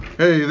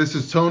Hey, this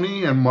is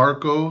Tony and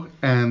Marco,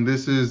 and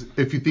this is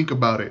If You Think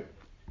About It.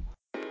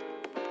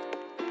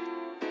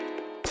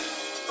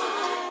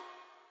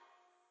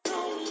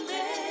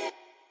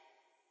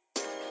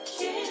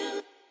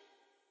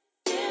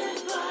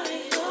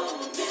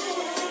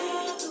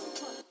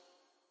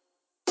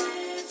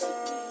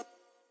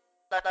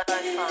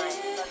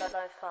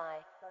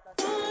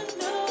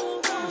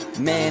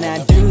 Man,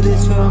 I do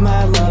this for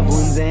my loved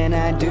ones, and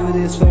I do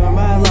this for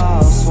my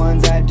lost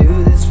ones. I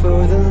do this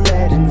for the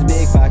legends,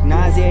 Big Fuck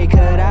Nazi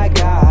cut, I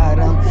got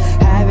 'em.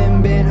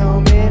 Haven't been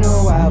home in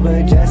a while,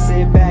 but just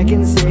sit back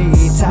and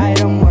stay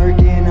tight. I'm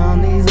working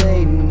on these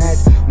late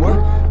nights,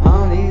 work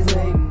on these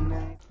late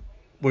nights.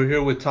 We're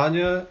here with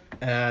Tanya,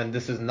 and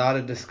this is not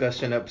a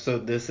discussion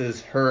episode. This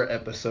is her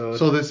episode.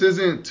 So this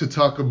isn't to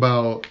talk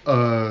about,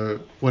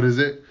 what is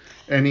it?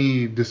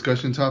 Any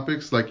discussion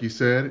topics, like you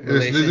said.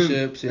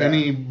 Relationships, This isn't yeah.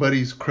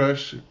 anybody's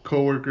crush,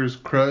 coworker's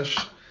crush.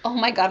 Oh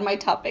my god, my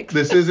topics.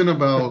 This isn't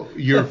about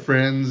your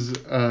friend's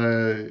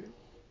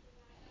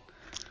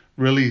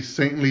really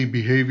saintly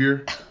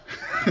behavior.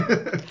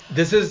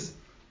 This is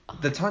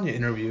the Tanya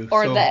interview.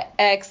 or so, the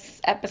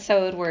X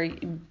episode where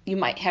you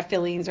might have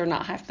feelings or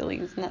not have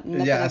feelings.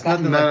 Nothing Yeah, like it's that.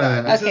 nothing None like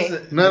of that. that.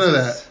 Okay. None of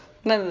that.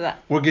 None of that.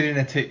 We're getting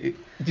into...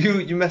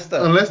 You messed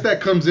up. Unless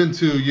that comes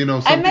into,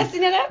 something. I'm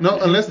messing it up? No,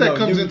 unless that No,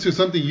 comes you- into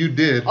something you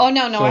did. Oh,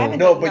 no, So- I haven't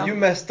No, done but no. you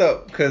messed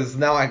up because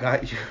now I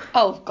got you.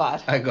 Oh,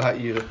 God. I got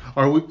you.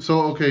 Are we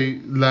okay?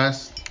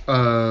 Last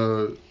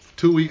 2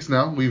 weeks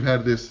now, we've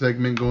had this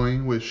segment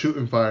going with Shoot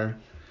and Fire.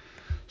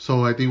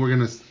 So I think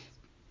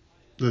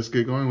let's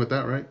get going with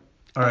that, right?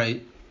 All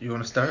right. You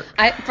want to start?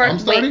 I'm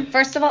starting?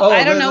 First of all, Oh,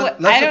 I don't know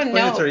what let's I don't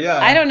explain it know. to her,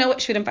 yeah. I don't know what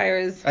shoot and fire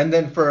is. And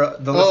then for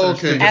the Oh, listeners...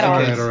 okay. too, At just all.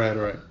 in All case.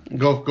 right.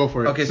 Go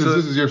for it. Okay, Since so-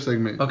 this is your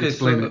segment. Okay,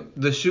 explain so it.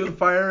 the Shoot and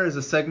Fire is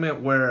a segment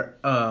where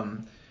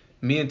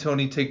me and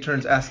Tony take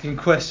turns asking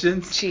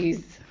questions.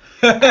 Jeez.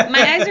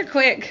 My eyes are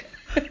quick.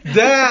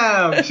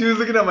 Damn, she was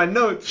looking at my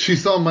notes. She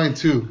saw mine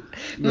too.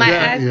 My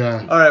Yeah, eyes.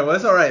 Yeah. All right, well,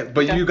 that's all right.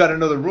 But Okay. you got to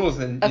know the rules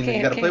and Okay,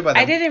 you got to okay. play by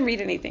them. I didn't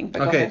read anything, but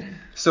go Okay, ahead.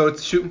 so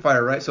it's Shoot and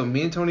Fire, right? So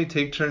me and Tony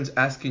take turns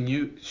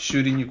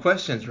shooting you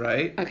questions,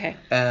 right? Okay.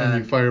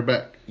 And you fire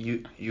back.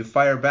 You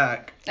fire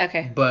back,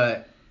 Okay.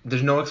 but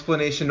there's no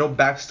explanation, no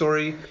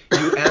backstory.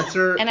 You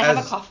answer And I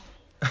have a cough.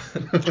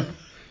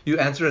 You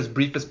answer as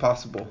brief as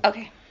possible.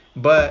 Okay.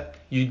 But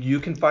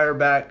you can fire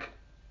back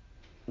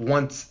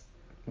once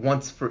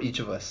for each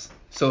of us.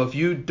 So if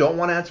you don't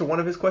want to answer one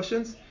of his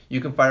questions,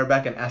 you can fire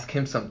back and ask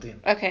him something.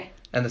 Okay.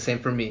 And the same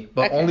for me.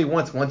 But Okay. only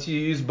once. Once you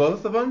use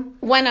both of them,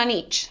 One on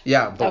each.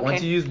 yeah. But Okay.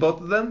 once you use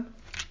both of them,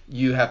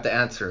 you have to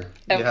answer.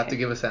 You have Okay. to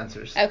give us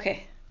answers.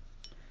 Okay.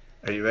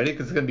 Are you ready?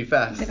 Because it's going to be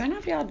fast. They better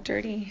not be all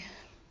dirty.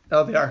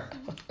 Oh, they are.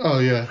 Oh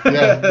yeah.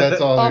 That's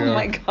all. Oh they are.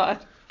 my god.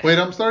 Wait,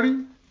 I'm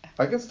starting.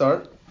 I can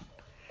start.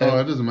 Oh,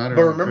 it doesn't matter.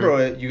 But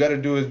remember, you got to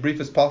do as brief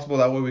as possible.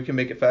 That way we can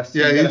make it fast.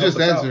 Yeah, you gotta just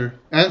help us answer.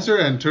 Answer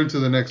and turn to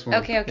the next one.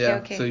 Okay.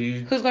 Yeah. So you.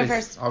 Who's going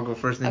first? I'll go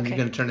first, and then Okay. you're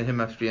going to turn to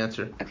him after you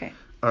answer. Okay.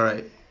 All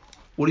right.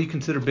 What do you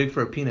consider big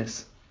for a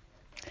penis?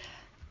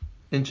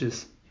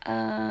 Inches.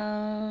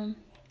 Average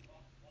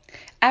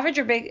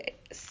or big?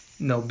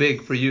 No,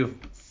 big for you.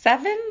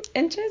 7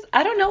 inches?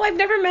 I don't know. I've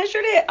never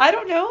measured it. I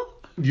don't know.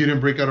 You didn't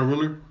break out a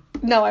ruler?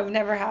 No, I've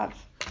never have.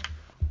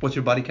 What's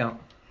your body count?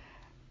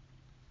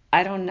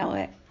 I don't know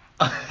it.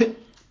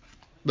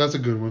 That's a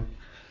good one.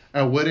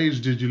 At what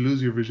age did you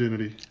lose your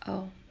virginity?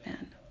 Oh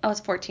man, I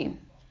was 14.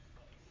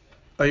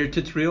 Are your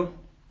tits real?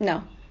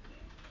 No.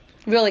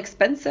 Real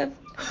expensive.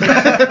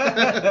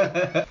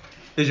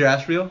 Is your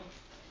ass real?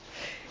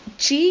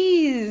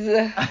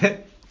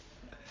 Jeez.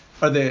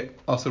 Are they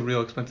also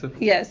real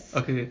expensive? Yes.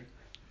 Okay.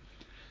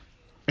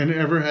 And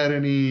ever had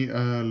any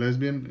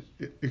lesbian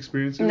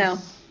experiences? No.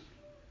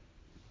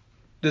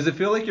 Does it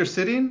feel like you're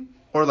sitting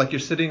or like you're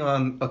sitting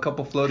on a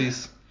couple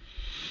floaties?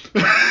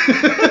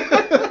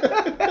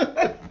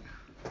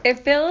 It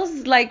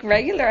feels like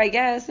regular, I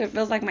guess. It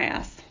feels like my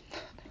ass.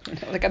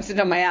 Like I'm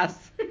sitting on my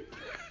ass.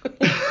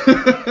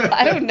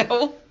 I don't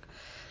know.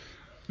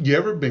 You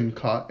ever been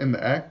caught in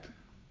the act?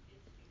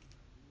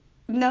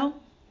 No.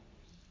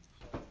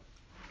 I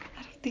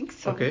don't think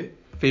so. Okay.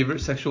 Favorite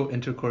sexual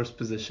intercourse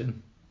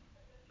position?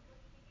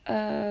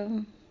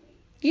 You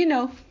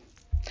know.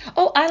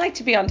 Oh, I like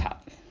to be on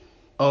top.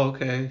 Oh,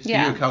 okay. So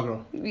Yeah. you're a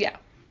cowgirl. Yeah.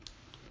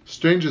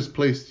 Strangest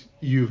place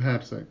you've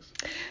had sex?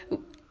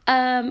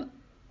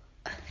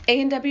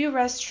 A&W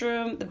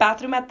restroom, the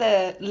bathroom at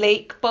the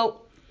lake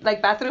boat,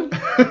 like bathroom.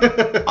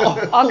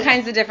 All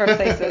kinds of different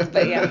places,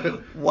 but yeah.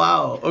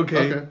 Wow.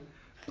 Okay. Okay.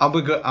 I'm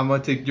gonna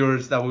take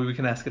yours. That way we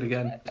can ask it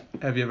again.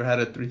 Have you ever had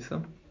a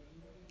threesome?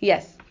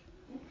 Yes.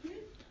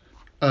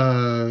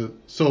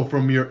 So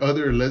from your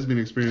other lesbian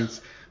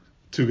experience,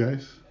 2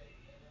 guys?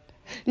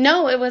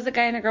 No, it was a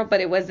guy and a girl, but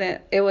it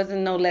wasn't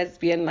no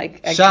lesbian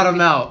like. Shout him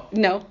out.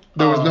 No,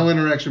 There was no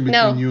interaction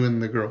between No. you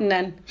and the girl?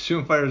 none.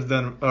 Shooting fire is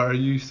done. Are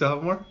you still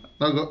have more?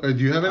 No, go, do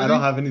you have anything? I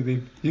don't have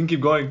anything. You can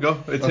keep going. Go.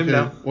 It's him Okay.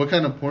 now. What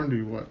kind of porn do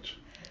you watch?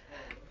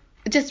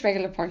 Just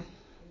regular porn.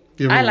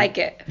 You ever- I like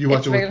it. You watch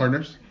It's it with regular.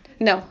 partners?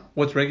 No,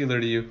 What's regular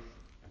to you?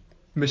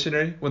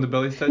 Missionary when the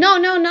belly's touch? No,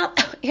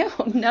 not. Ew,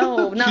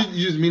 no, not.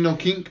 You just mean no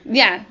kink?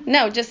 Yeah,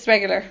 no, just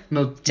regular.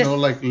 No, Just, no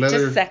like leather.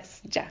 Just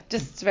sex. Yeah,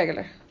 just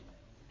regular.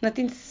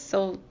 Nothing.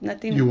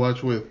 You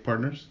watch with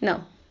partners?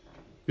 No,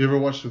 You ever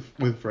watch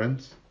with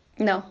friends?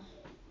 no.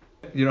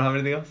 You don't have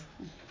anything else?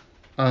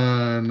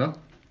 No.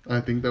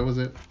 I think that was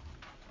it.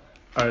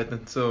 All right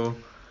then. So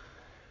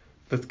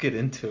let's get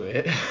into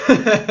it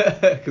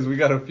because we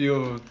got a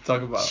few to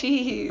talk about.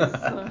 Jeez.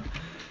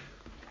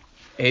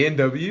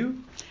 A&W.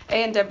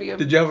 A&W.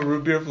 Did you have a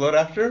root beer float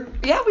after?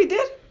 Yeah, we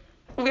did.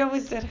 We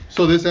always did.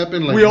 So this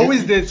happened like We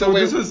always did. So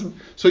wait, this was.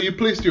 So you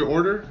placed your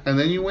order and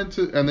then you went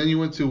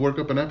to work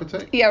up an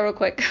appetite Yeah, real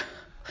quick.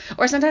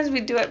 Or sometimes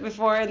we do it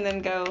before and then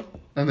go.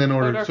 and then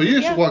order. Order So you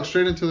food, just yeah. walk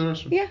straight into the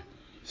restaurant. Yeah,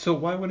 So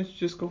why wouldn't you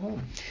just go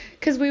home?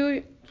 because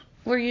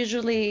we're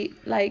usually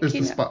like It's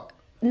you the know. spot.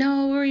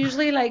 No, we're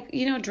usually like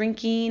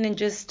drinking and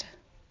just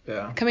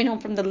Yeah. coming home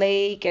from the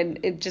lake and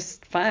it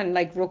just fun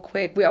like real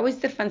quick. We always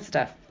did fun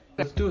stuff.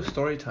 Let's do a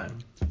story time.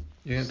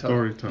 You're gonna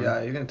Story time.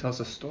 Yeah, you're gonna tell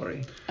us a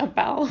story.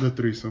 About. The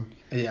threesome.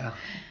 Yeah.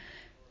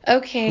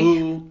 Okay.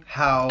 Who?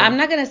 How? I'm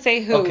not gonna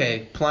say who.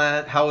 Okay.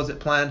 Plan. How was it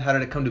planned? How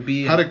did it come to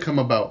be? How did it come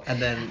about?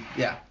 And then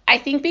yeah. I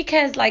think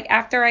because like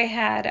after I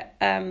had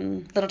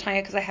little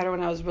Tanya, because I had her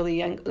when I was really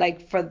young,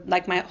 like for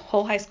like my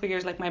whole high school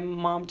years, like my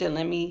mom didn't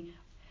let me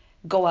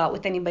go out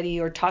with anybody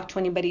or talk to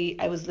anybody.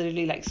 I was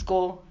literally like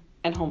school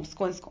and home,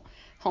 school and school,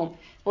 home.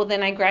 Well,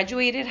 then I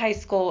graduated high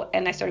school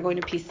and I started going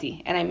to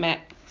PC and I met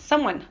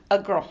someone, a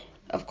girl,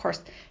 of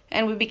course,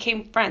 and we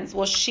became friends.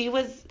 Well, she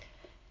was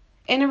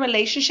in a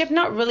relationship,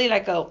 not really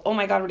like a oh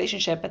my god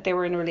relationship, but they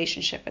were in a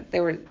relationship and they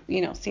were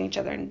seeing each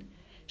other, and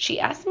she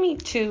asked me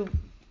to.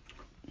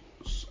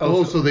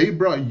 Oh, so they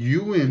brought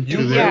you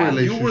into their yeah.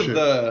 relationship. You were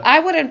the. I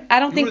wouldn't. I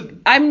don't You think. were-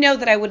 I know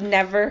that I would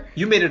never.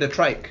 You made it a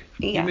trike.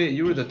 Yeah.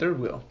 You were the third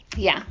wheel.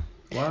 Yeah.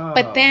 Wow.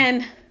 But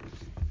then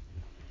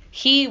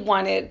he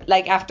wanted,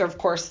 like, after, of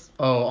course.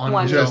 Oh, on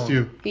one- his Just own.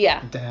 you.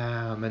 Yeah.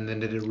 Damn. And then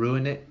did it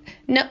ruin it?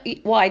 No.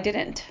 Well, I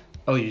didn't.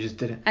 Oh, you just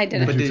didn't. I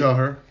didn't. Did But you tell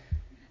her?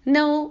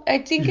 No, I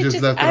think You it just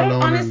just. left it I don't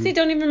alone honestly and-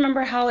 don't even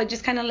remember how. I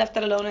just kind of left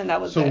it alone, and that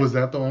was So it. was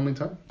that the only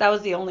time? That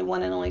was the only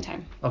one and only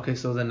time. Okay,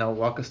 so then now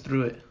walk us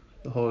through it.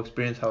 The whole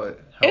experience, how It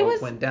it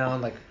was- went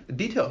down, like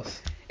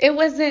details. It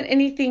wasn't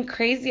anything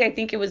crazy. I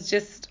think it was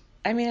just.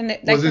 I mean,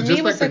 like, Was for it me, just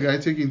it like was the guy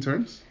taking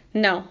turns?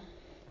 No.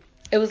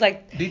 It was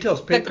like Details.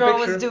 the Paint the girl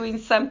picture. was doing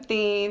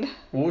something.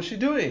 What was she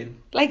doing?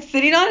 Like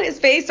sitting on his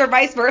face or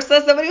vice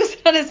versa. Somebody was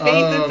on his face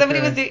and somebody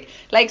okay. was doing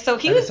like so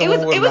he And was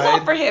someone would it was all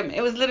ride? for him.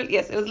 It was literally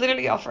yes, it was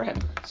literally all for him.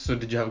 So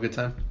did you have a good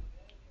time?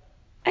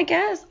 I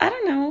guess. I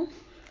don't know.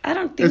 I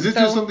don't think Is it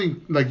so. just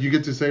something like you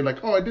get to say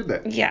like, oh, I did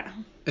that? Yeah.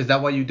 Is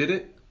that why you did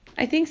it?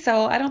 I think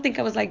so. I don't think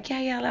I was like,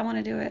 yeah, I want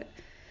to do it.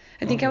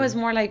 I think I Okay. was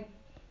more like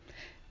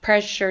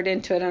pressured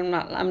into it.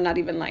 I'm not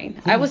even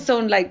lying. I was so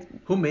like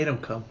Who made him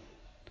come?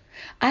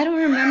 I don't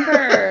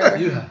remember.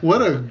 Yeah.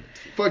 What a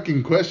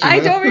fucking question. I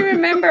huh? don't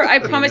remember. I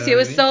promise you, it know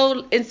was what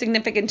so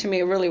insignificant to me.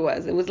 It really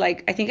was. It was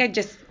like I think I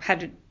just had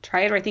to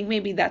try it, or I think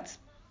maybe that's.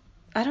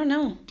 I don't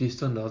know. Do you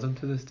still know them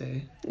to this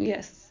day?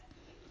 Yes.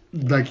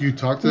 Like you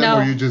talk to them No.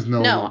 or you just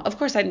know No, them? of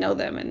course I know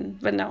them,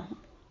 but no.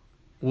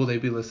 Will they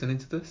be listening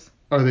to this?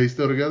 Are they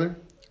still together?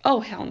 Oh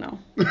hell no.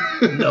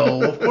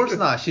 No, of course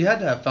not. She had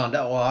to have found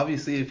out. Well,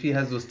 obviously, if he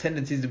has those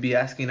tendencies to be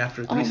asking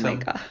after a Oh my threesome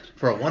God.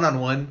 for a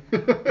one-on-one,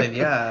 then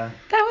yeah.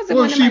 That was Well,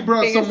 one of she my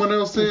brought biggest. someone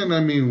else in.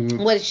 I mean,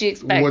 What did she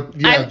expect? What-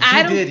 yeah, I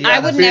she don't. did, yeah, I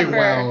would that's big never.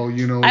 wow,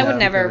 you know. I would yeah,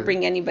 never because-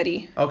 bring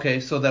anybody. Okay,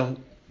 so then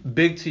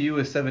big to you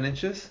is 7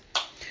 inches?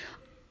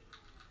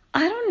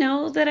 I don't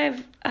know that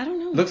I've. I don't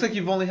know. Looks like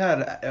you've only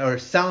had, or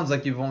sounds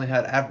like you've only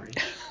had average.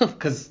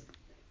 Because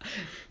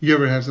You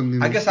ever had something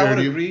that I guess I scared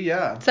would you? agree,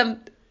 yeah.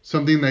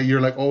 Something that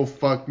you're like, oh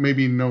fuck,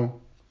 maybe no.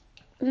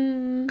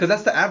 Because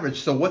that's the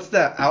average. So what's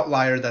the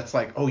outlier that's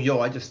like, oh, yo,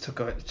 I just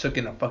took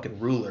in a fucking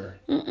ruler?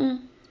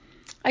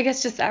 I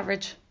guess just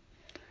average.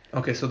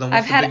 Okay, so then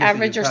what's I've the had biggest that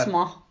average you've or had?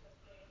 small.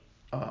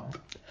 Oh.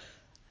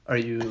 Are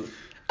you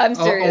I'm I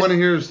serious. want to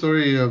hear a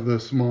story of the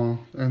small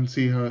and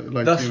see how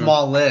like the you know,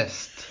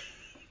 smallest?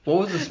 What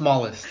was the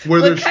smallest?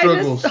 Were there What kind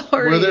of struggles?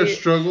 Were there story?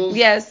 struggles?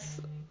 Yes.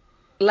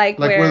 Like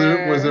Like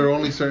where. was there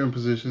only certain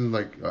positions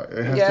like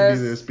it has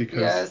to be this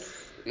because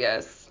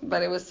Yes.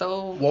 But it was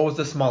so. What was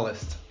the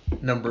smallest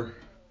number?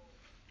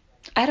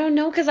 I don't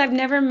know because I've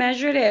never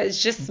measured it.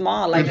 It's just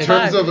small. Like in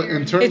terms fuck. of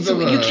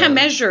You can't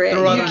measure it.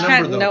 Throw out You a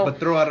can't number, though, know. but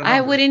throw out a I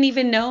number. wouldn't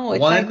even know.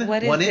 It's One- like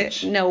what is 1 it?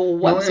 inch? No, No,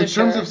 what's in for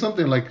terms sure. of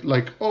something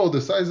like oh the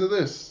size of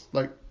this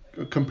like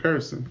a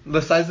comparison.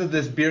 The size of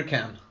this beer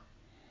can.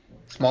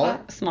 Smaller?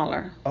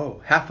 Smaller. Oh,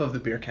 half of the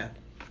beer can.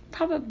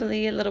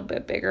 Probably a little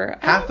bit bigger.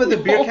 I Half of don't the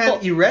beer know.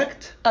 can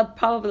erect?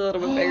 Probably a little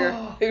bit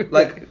bigger.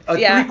 Like a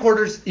Yeah.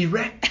 3/4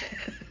 erect?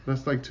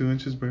 That's like 2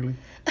 inches barely.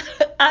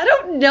 I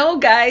don't know,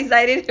 guys.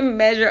 I didn't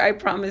measure. I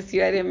promise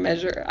you, I didn't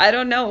measure. I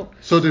don't know.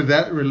 So did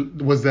that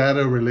was that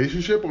a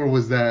relationship or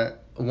was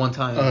that One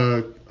time.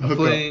 a hookup?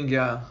 Fling,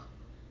 yeah.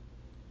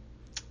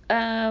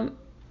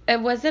 It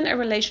wasn't a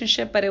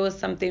relationship, but it was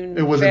something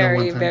It wasn't a very,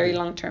 one-time very thing.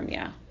 long term.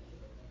 Yeah.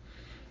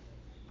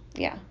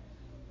 Yeah.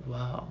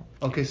 Wow.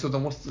 Okay, so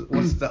then what's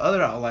the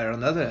other outlier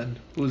on the other end?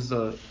 What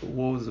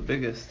was the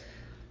biggest?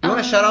 You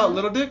want to shout out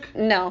Little Dick?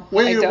 No.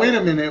 Wait I don't.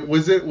 a minute.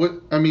 Was it what?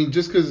 I mean,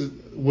 just because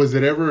was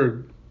it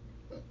ever?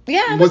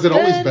 Yeah. Was it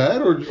always good.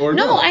 bad or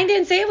No, no? I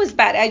didn't say it was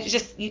bad.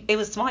 It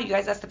was small. You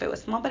guys asked if it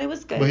was small, but it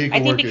was good. But he could I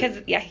think work because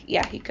it.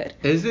 yeah, he could.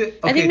 Is it?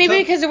 I think maybe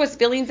because there was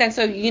feelings, and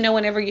so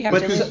whenever you have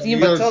But feelings, you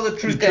but gotta- tell the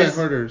truth, you can't guys.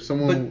 hurt her.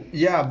 Someone.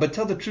 But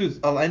tell the truth.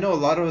 I know a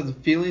lot of the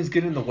feelings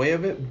get in the way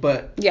of it,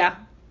 but yeah,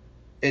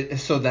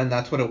 so then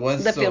that's what it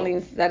was. the so,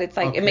 feelings that it's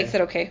like okay. it makes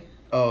it okay.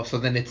 Oh, so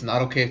then it's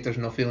not okay if there's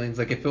no feelings.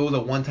 Like if it was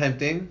a one-time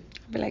thing.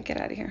 I'd be like,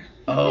 get out of here.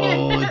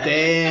 Oh,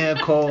 damn,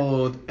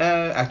 cold.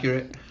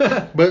 Accurate.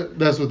 But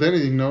that's with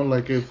anything, no?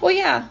 Like Well,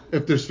 yeah.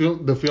 if there's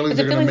the feelings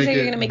The are gonna feelings make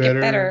are it gonna make better.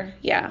 it better.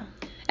 Yeah.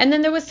 And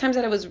then there was times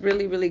that it was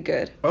really, really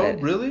good. Oh,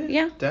 but- really?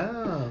 Yeah.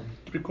 Damn.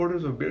 3/4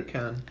 of a beer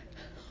can.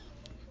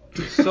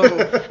 So.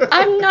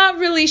 I'm not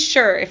really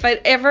sure if I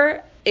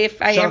ever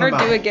Shout him do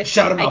out. again.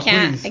 Shout him I out,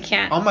 can't. please. I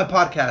can't. On my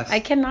podcast. I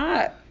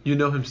cannot. You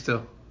know him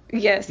still.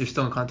 Yes. You're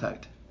still in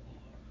contact.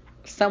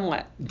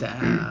 Somewhat.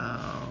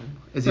 Damn.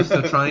 Is he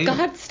still trying?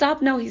 God,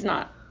 stop. No, he's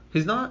not.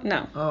 He's not?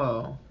 No.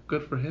 Oh,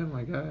 good for him,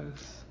 I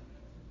guess.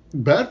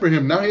 Bad for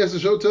him. Now he has to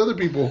show it to other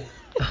people.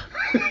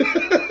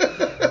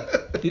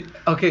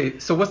 Okay,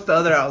 so what's the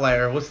other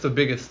outlier? What's the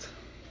biggest?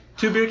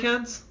 2 beer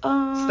cans?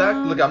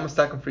 Stacked? Look, I'm gonna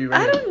stack them for you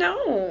right I here. don't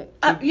know.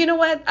 You know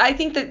what? I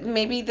think that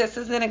maybe this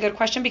isn't a good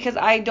question because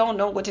I don't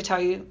know what to tell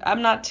you.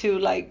 I'm not too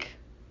like,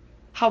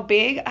 how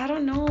big? I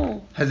don't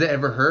know. Has it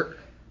ever hurt?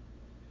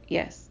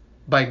 Yes.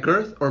 By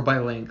girth or by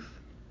length?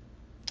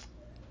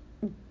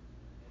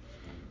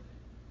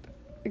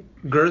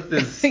 Girth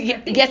is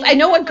Yes, I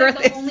know what girth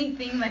That's is. the only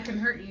thing that can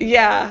hurt you.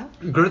 Yeah.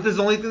 girth is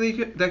the only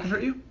thing that can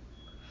hurt you?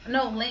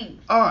 No,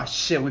 length. Oh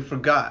shit, we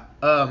forgot.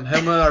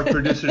 Hema, our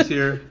producer's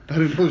here. I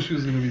didn't know she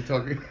was gonna be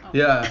talking.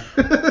 Yeah.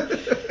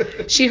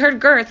 She heard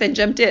girth and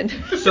jumped in.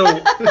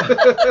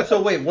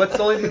 So wait, what's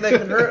the only thing that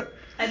can hurt?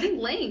 I think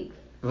length.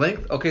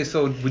 Length? Okay,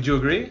 so would you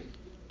agree?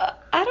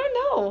 I don't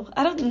know.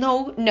 I don't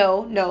know.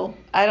 No.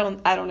 I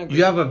don't agree.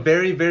 You have a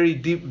very, very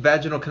deep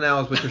vaginal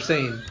canal is what you're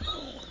saying.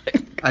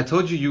 I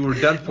told you were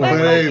done for. But my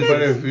hey, but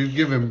goodness. if you've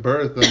given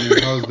birth, I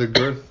mean, how's the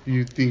girth?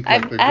 You think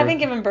like the girth? I haven't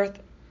given birth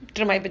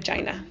through my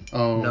vagina.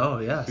 Oh. No,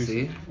 yeah,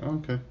 see?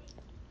 Okay.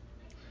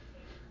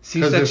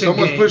 C-section Because if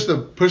someone gang.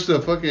 push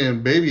the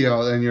fucking baby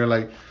out and you're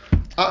like,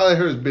 I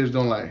heard bitch,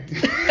 don't lie.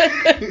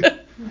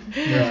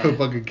 Yeah. The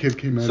fucking kid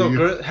came out So of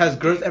you. has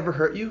girth ever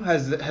hurt you?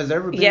 Has there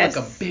ever been Yes.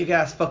 like a big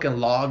ass fucking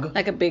log?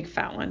 Like a big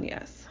fat one,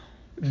 yes.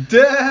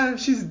 Damn,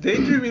 she's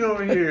daydreaming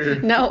over here.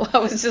 No, I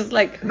was just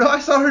like, No, I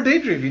saw her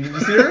daydreaming. Did you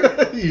see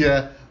her?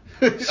 Yeah.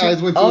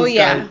 Eyes went to Oh, the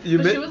yeah. sky. You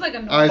But mi- she was like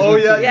a Eyes Oh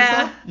went yeah, to-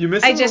 Yeah. You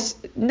missed. I him?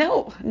 just,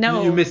 no.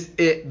 You missed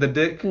it, the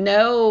dick.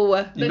 No.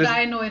 You the missed,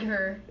 guy annoyed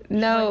her.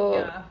 No.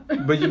 Like,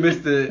 yeah. but you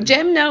missed the.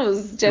 Jem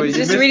knows. but Jem's you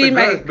just missed reading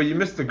the girth, my. But you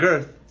missed the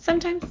girth.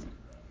 Sometimes.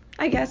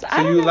 I guess. So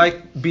I don't you know.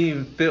 like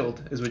being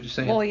filled, is what you're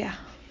saying. Well, yeah.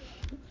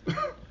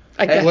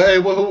 I guess. Wait,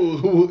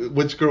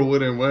 which girl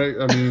wouldn't, right?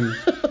 I mean,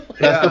 that's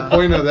Yeah. the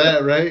point of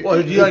that, right?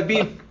 Well, do you like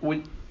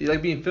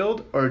being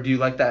filled, or do you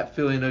like that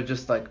feeling of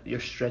just like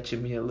you're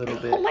stretching me a little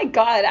bit? Oh my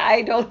God,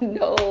 I don't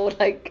know.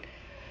 Like,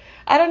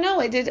 I don't know.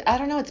 I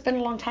don't know. It's been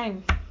a long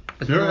time.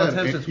 It's You been a long ever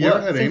time had, since you ever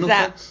what? had Since anal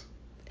that. sex?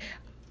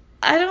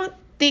 I don't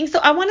think so.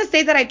 I want to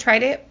say that I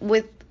tried it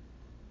with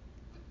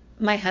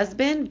my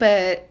husband,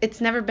 but it's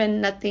never been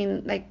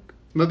nothing like.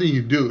 Nothing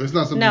you do. It's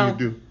not something No. you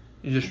do.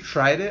 You just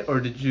tried it, or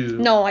did you?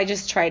 No, I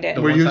just tried it.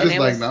 The Where one you're time- just it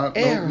like, was- nah, it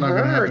nope, not gonna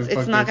happen. hurts. It's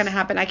Fuck not this. gonna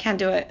happen. I can't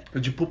do it.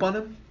 Did you poop on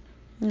him?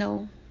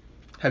 No,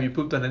 Have you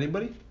pooped on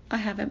anybody? I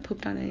haven't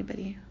pooped on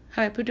anybody.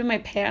 Have I pooped in my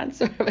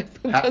pants or have I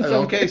pooped on someone?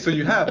 Okay, so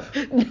you have.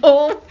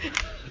 No.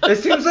 It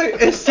seems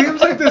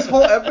like this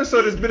whole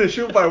episode has been a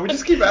shoot fire. We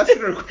just keep asking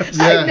her questions.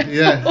 Yeah,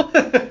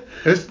 yeah.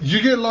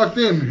 You get locked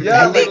in.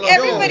 Yeah, You I think get locked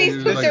in. everybody's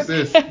You're put like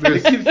their this,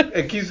 pants-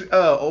 It keeps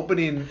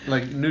opening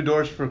like new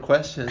doors for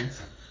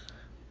questions.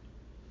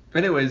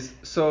 Anyways,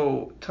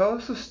 so tell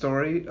us a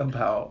story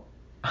about.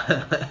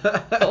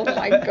 Oh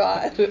my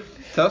God.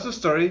 Tell us a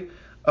story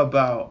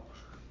about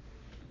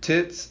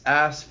tits,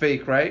 ass,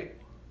 fake, right?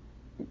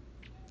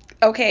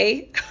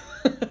 Okay.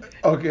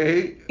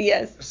 Okay.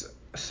 Yes.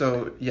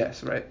 So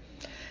yes, right?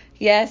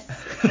 Yes.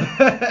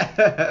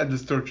 I'm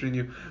just torturing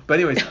you. But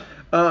anyways,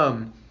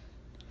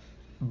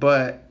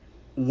 but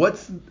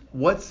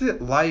what's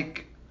it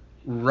like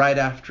right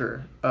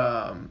after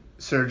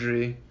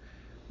surgery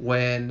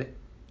when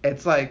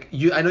it's like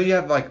I know you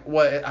have like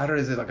what I don't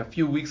know, is it like a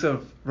few weeks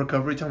of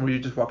recovery time where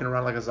you're just walking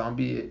around like a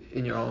zombie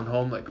in your own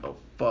home, like oh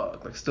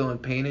fuck, like still in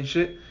pain and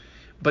shit.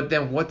 But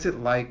then what's it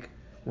like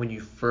when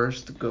you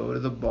first go to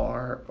the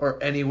bar or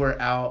anywhere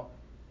out?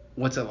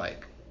 What's it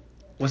like?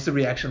 What's the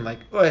reaction like?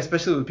 Well,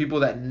 especially with people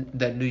that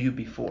knew you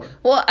before.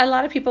 Well, a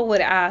lot of people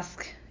would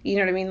ask, you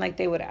know what I mean? Like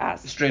they would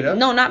ask. Straight up?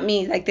 No, not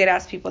me. Like they'd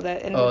ask people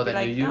that, and Oh, they'd be that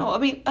like, knew you? no. I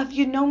mean, if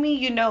you know me,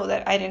 you know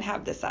that I didn't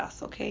have this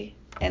ass, okay?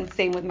 And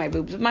same with my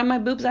boobs. My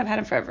boobs, I've had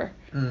them forever.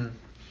 Mm.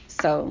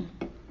 So,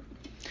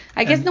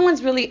 I guess And no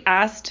one's really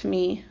asked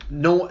me.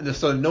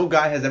 So no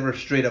guy has ever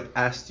straight up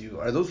asked you.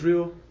 Are those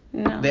real?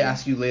 No. They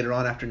ask you later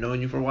on after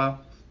knowing you for a while.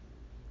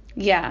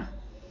 Yeah.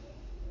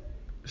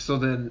 So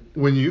then,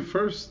 When you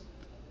first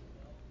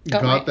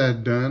Go got right.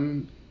 that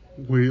done,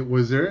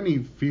 was there any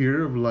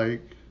fear of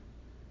like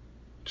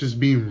just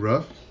being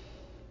rough?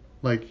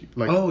 Like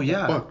Oh,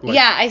 yeah. fuck, like,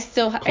 Yeah, I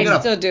still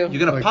do. You're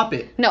gonna Like- pop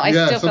it. No, I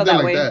yeah, still feel something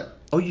that like way. that.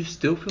 Oh, you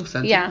still feel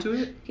sensitive Yeah. to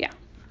it? Yeah.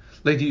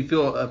 Like, do you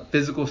feel a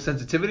physical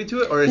sensitivity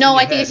to it, or is No,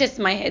 it I think it's just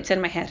it's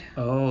in my head.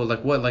 Oh,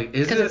 like what? Like,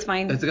 is 'Cause it? it's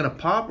fine. Is it gonna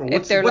pop, or If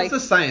what's they're, what's like- the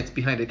science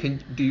behind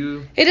it? Do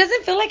you? It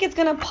doesn't feel like it's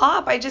gonna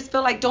pop. I just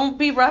feel like don't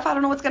be rough. I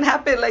don't know what's gonna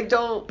happen. Like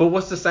don't. But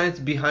what's the science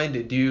behind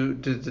it?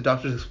 Did the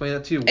doctors explain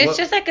that to you? It's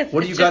just like a- What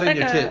do you it's got just in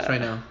your like tits a-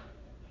 right now?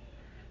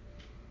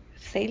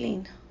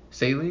 Saline.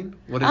 Saline?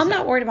 What is I'm that?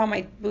 not worried about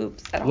my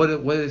boobs at all. What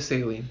is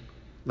saline?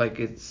 Like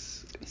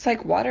it's It's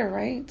like water,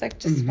 right? It's like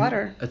just Mhm.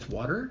 water. it's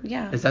water?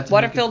 Yeah. Is that to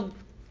water make it- filled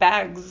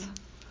bags?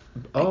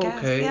 Oh, guess,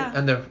 okay. yeah.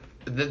 And they're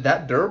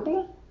that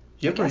durable?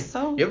 You I ever guess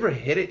so. you ever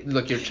hit it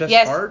like your chest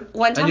Yes. hard?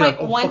 One And time you're I like,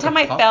 oh, one fuck, time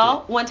I popped fell.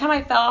 it. One time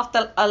I fell off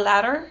a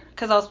ladder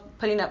because I was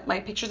putting up my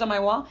pictures on my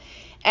wall,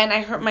 and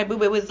I hurt my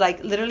boob. It was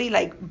like literally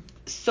like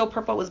so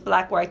purple, it was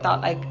black where I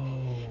thought like,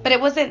 but it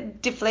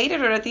wasn't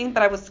deflated or anything.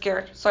 But I was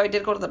scared, so I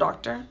did go to the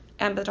doctor,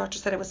 and the doctor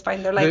said it was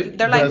fine. They're like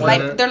They're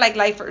like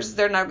lifers.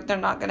 They're not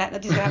gonna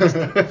nothing's gonna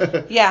happen. to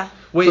them. Yeah.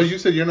 Wait, So you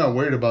said you're not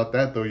worried about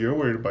that though. You're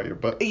worried about your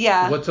butt.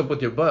 Yeah. what's up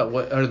with your butt?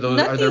 What are those?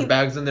 Are there Nothing.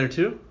 bags in there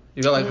too?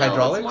 You got like No,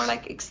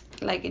 hydraulics? it's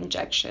more like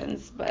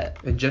injections, but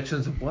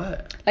Injections of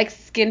what? like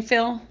skin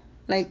fill,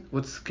 like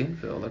What's skin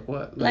feel? Like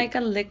what? like a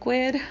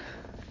liquid.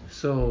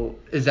 So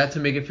is that to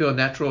make it feel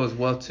natural as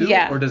well too?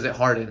 Yeah. Or does it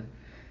harden?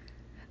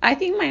 I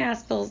think my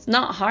ass feels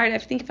not hard. I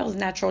think it feels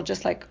natural,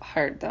 just like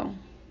hard though.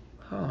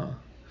 Huh.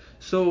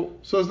 So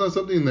So it's not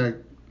something that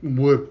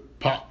would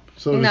pop.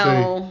 So to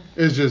No.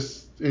 say, it's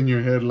just in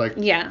your head like,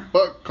 Yeah.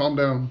 fuck, calm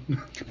down.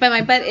 But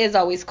my butt is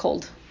always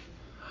cold.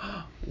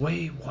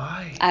 wait,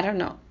 why? I don't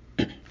know,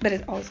 but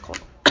it's always cold.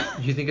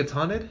 You think it's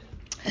haunted?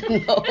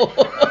 No.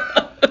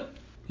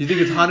 You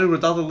think it's haunted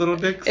with all the little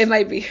dicks? It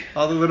might be.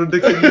 All the little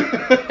dicks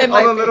that you,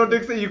 might all the be. little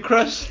dicks that you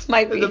crushed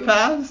Might in be. the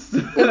past.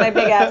 With my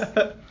big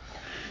ass.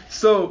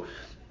 So,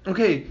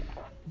 okay,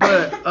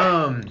 but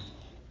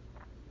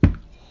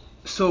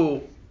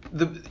so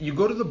you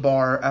go to the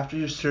bar after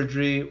your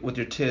surgery with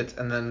your tits,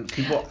 and then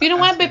people. You know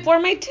what? ask you- Before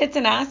my tits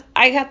and ass,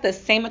 I got the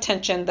same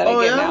attention that Oh,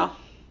 I get yeah? now.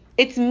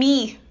 It's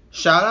me.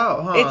 Shout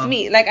out, huh? It's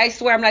me. Like I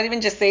swear, I'm not even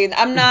just saying.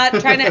 I'm not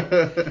trying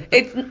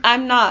to.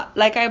 I'm not.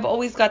 Like I've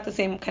always got the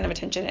same kind of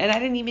attention, and I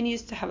didn't even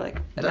used to have like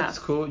an That's ass.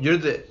 cool. You're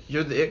the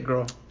it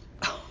girl.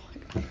 Oh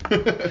my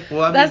God.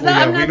 Well, I That's mean, not.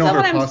 yeah, we That's know not her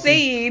what I'm posse.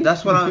 saying.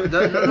 That's what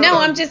I'm. No,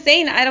 I'm just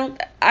saying.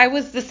 I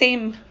was the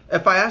same.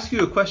 If I ask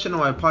you a question on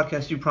my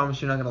podcast, you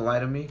promise you're not gonna lie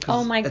to me? 'Cause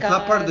Oh my It's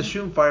not part of the God.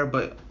 shooting fire,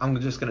 but I'm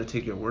just gonna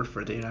take your word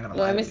for it that you're not gonna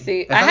lie Let to me me.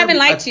 see. If I haven't gotta be-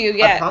 lied to you I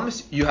yet.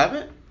 promise you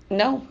haven't.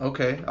 No.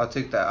 Okay, I'll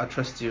take that. I'll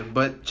trust you.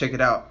 But check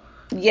it out.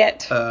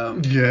 Yet.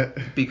 Yeah.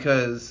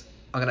 Because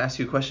I'm gonna ask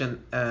you a question,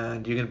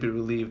 and you're gonna be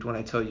relieved when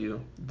I tell you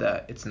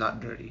that it's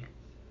not dirty.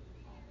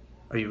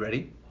 Are you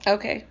ready?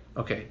 Okay.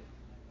 Okay.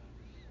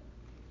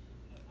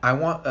 I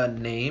want a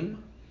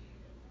name,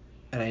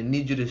 and I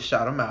need you to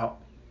shout them out.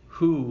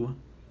 Who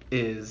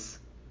is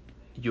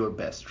your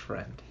best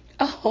friend?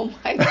 Oh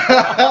my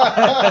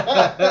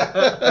God.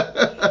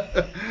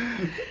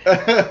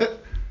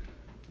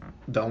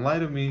 Don't lie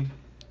to me.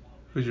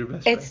 Who's your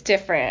best It's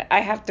different.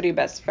 I have 3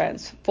 best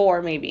friends,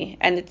 4 maybe,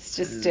 and it's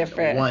just friend?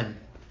 different. One.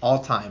 All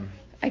time.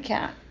 I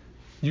can't.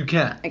 You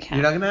can't. I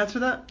can't. You're not gonna answer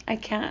that? I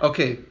can't.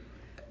 Okay.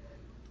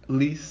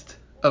 Least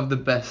of the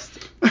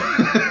best.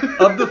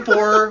 Of the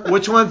 4,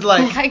 which one's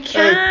like? I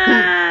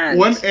can't.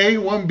 One A,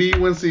 one B,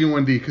 one C, and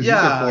one D. Because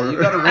Yeah, you said 4.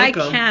 you gotta rank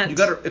I them. can't. You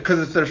gotta, because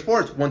if there's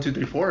 4, it's 1, 2,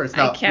 3, 4. It's I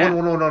not can't.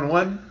 1, 1, 1, 1,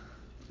 1.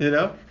 You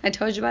know? I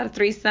told you about a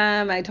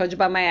threesome. I told you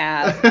about my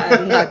ass.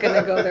 I'm not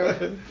gonna go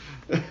there.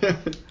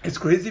 It's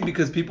crazy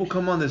because people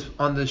come on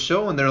this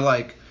show and they're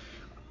like,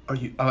 I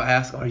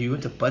ask, are you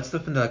into butt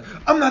stuff? And they're like,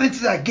 I'm not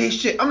into that gay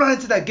shit. I'm not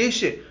into that gay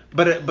shit.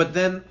 But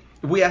then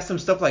we ask them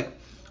stuff like,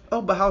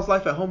 oh, but how's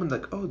life at home? And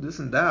like, oh, this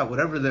and that,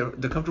 whatever.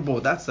 They're comfortable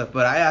with that stuff.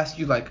 But I ask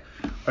you like,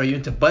 are you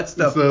into butt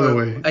stuff? It's the other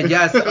way.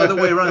 Yeah, it's the other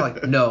way around.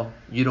 Like, no,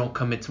 you don't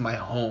come into my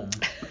home.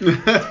 You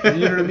know what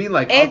I mean?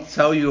 Like, I'll It's-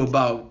 tell you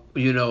about,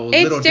 little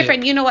It's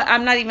different. dick. You know what?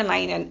 I'm not even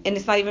lying, and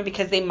it's not even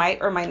because they might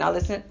or might not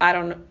listen. I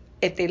don't know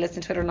if they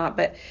listen to it or not,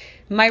 but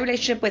my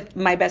relationship with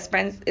my best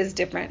friends is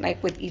different,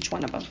 like with each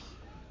one of them.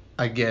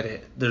 I get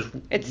it.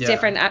 It's yeah.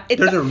 different.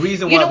 There's a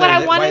reason why you know what they're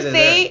I want why to they're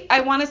say? there.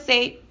 I want to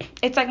say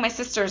it's like my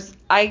sisters.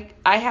 I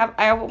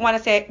want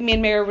to say me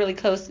and Mary are really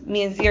close.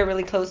 Me and Z are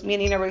really close. Me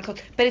and Nina are really close.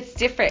 But it's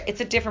different.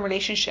 It's a different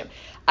relationship.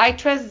 I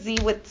trust Z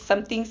with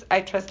some things.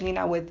 I trust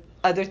Nina with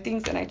other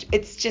things, and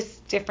it's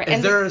just different. Is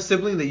And there a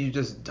sibling that you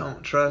just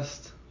don't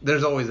trust?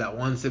 There's always that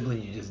one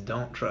sibling you just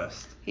don't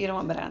trust. you don't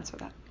want me to answer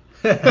that.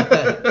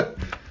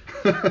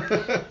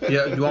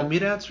 Yeah, you want me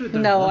to answer it?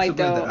 There's No, one I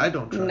sibling don't. That I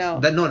don't trust. No.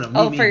 No, me,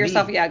 Oh, me, for me.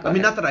 yourself, yeah, go I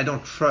mean, ahead. not that I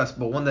don't trust,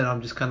 but one that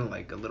I'm just kind of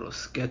like a little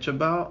sketch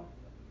about.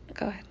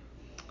 Go ahead.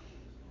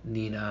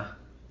 Nina.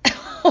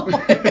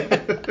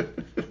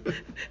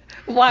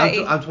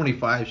 Why? I'm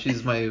 25.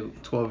 She's my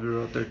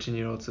 12-year-old,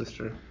 13-year-old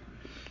sister.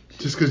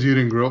 Just because you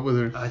didn't grow up with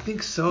her. I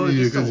think so.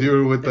 Yeah, because you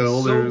were with the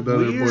older weird.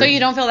 boys. So you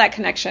don't feel that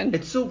connection?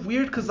 It's so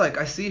weird because, like,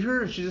 I see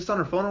her and she's just on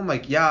her phone. I'm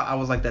like, yeah, I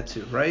was like that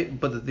too, right?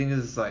 But the thing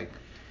is, like,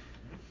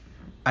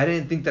 I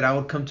didn't think that I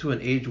would come to an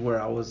age where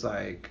I was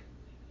like,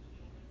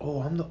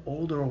 oh, I'm the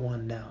older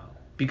one now.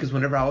 Because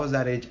whenever I was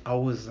that age, I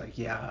was like,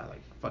 yeah,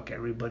 like, fuck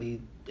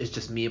everybody. It's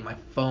just me and my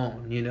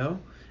phone, you know?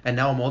 And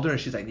now I'm older and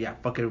she's like, yeah,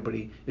 fuck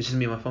everybody. It's just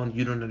me and my phone.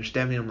 You don't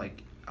understand me. I'm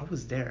like, I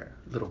was there,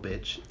 little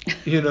bitch.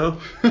 You know?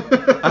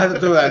 I had to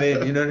throw that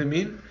in, you know what I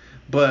mean?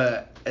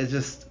 But it's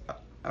just,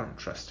 I don't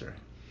trust her.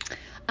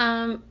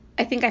 I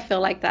think I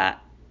feel like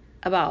that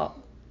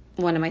about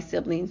one of my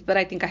siblings, but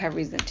I think I have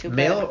reason to.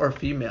 Male or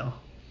female?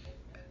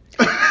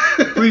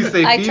 Please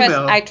say I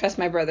female. I trust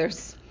my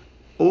brothers.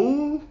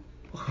 Oh.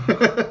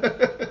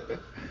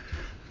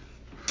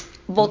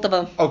 Both of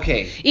them.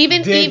 Okay.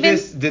 Even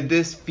Did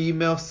this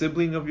female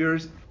sibling of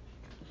yours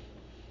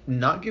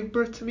not give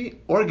birth to me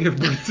or give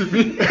birth to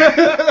me?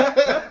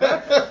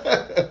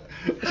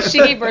 She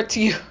gave birth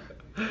to you.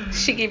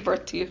 She gave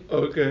birth to you.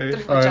 Okay.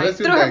 Through All right, let's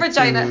get Through her back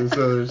vagina. to this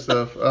other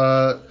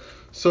stuff.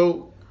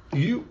 So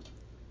you've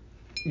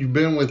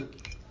been with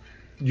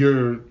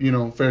your,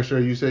 fair share.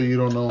 You say you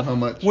don't know how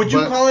much. Would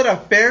you call it a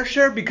fair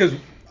share? Because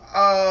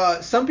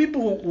some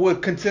people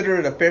would consider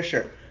it a fair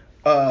share.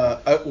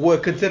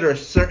 Would consider a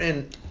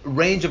certain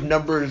range of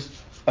numbers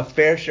a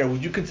fair share.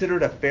 Would you consider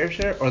it a fair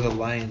share or the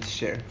lion's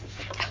share?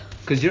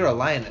 Because you're a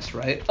lioness,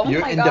 right? Oh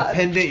you're my God.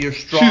 independent. You're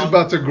strong. She's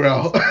about to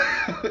growl.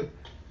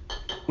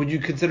 Would you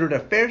consider it a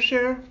fair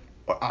share?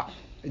 Or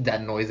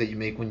that noise that you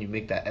make when you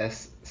make that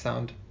S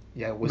sound?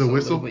 Yeah, whistle. The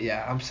whistle?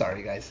 Yeah, I'm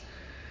sorry, guys.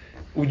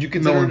 Would you No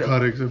consider one it?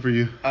 caught it except for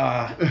you.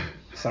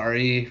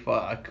 Sorry,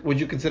 fuck. Would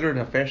you consider it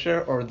a fair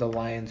share or the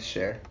lion's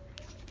share?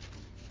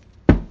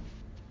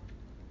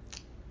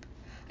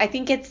 I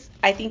think it's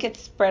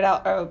spread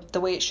out the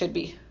way it should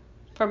be,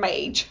 for my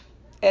age.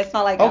 It's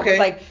not like I was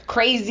like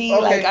crazy,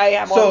 like I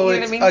am. So you know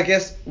what I mean? I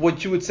guess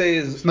what you would say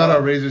is It's not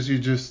outrageous. You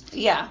just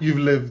Yeah. You've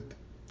lived.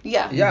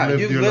 Yeah. Yeah,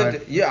 Lived you've your lived.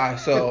 life. Yeah,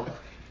 so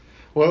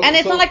Well, And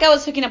it's not like I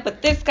was hooking up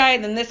with this guy,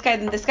 then this guy,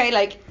 then this guy.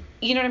 Like,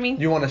 you know what I mean?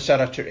 you want to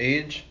shout out your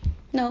age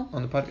No.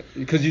 on the podcast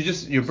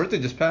because your birthday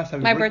just passed.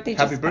 My birthday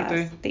Happy just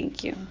birthday. passed.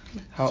 Thank you.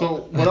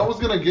 So what I was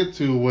gonna get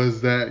to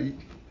was that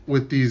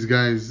with these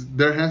guys,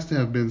 there has to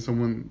have been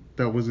someone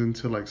that was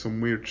into like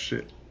some weird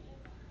shit,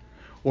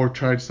 or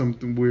tried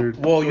something weird.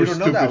 Well, or you don't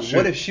know stupid that. Shit.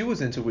 What if she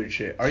was into weird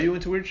shit? Are you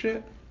into weird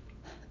shit?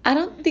 I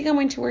don't think I'm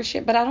into weird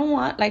shit, but I don't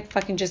want like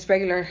fucking just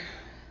regular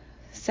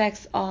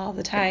sex all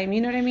the time.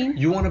 You know what I mean?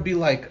 You want to be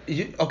like,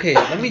 okay,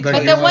 let me tell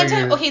Like But you. the you one wanna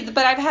time, get- okay,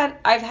 but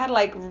I've had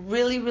like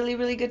really, really,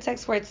 really good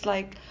sex where it's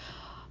like,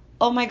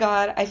 oh my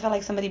God, I feel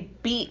like somebody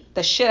beat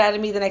the shit out of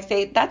me the next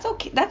day. That's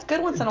okay. That's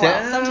good once in a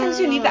while. Sometimes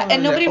you need that.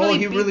 And nobody really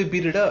he really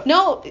beat it up.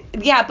 No,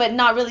 yeah, but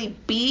not really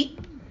beat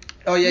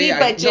Oh yeah, me, yeah.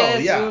 but just,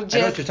 I know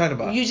what you're talking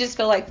about. You just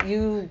feel like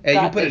you Hey,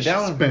 got you put it this.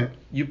 down. Spent.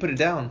 You put it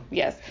down.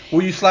 Yes.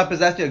 Well, you slap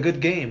his ass. A good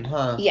game,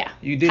 huh? Yeah.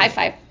 You did. High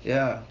five.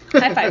 Yeah.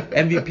 High five.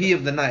 MVP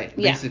of the night.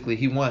 Yeah. Basically,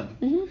 he won.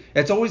 Mhm.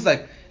 It's always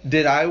like,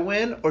 did I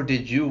win or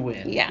did you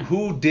win? Yeah.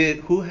 Who did?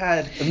 Who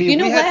had? I mean, You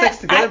know we what? had sex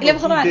together, but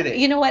Hold who on. did it?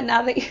 You know what?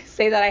 Now that you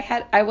say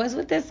that, I was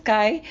with this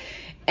guy,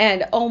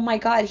 and oh my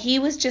God, he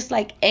was just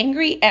like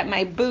angry at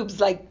my boobs,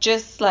 like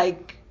just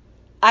like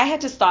I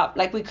had to stop,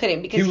 like we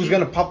couldn't because he was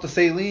gonna pop the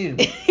saline.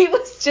 he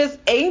was just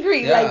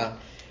angry, Yeah. like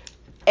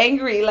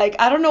angry, like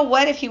I don't know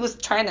what if he was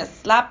trying to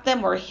slap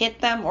them or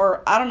hit them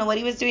or I don't know what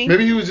he was doing.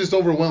 Maybe he was just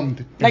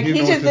overwhelmed. Like he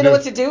just didn't know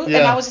what to do, Yeah.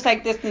 and I was just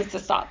like, this needs to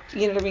stop.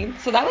 You know what I mean?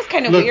 So that was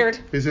kind of Look, weird.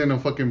 He's in a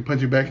fucking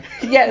punch you back.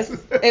 Yes,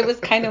 it was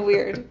kind of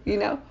weird, you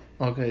know.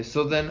 Okay,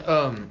 so then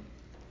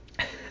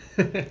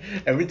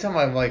every time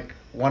I like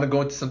want to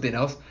go into something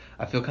else,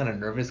 I feel kind of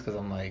nervous because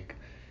I'm like,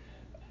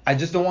 I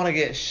just don't want to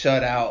get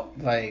shut out.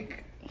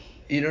 Like,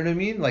 you know what I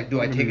mean? Like, do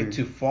I take it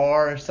too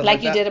far or stuff like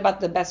Like you that? did about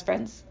the best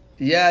friends.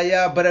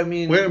 Yeah, but I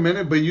mean. Wait a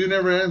minute, but you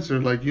never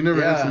answered. Like, you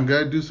never had Yeah. some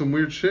guy do some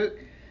weird shit?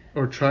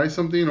 Or try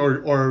something?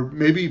 Or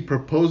maybe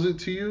propose it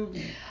to you?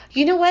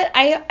 You know what?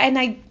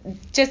 I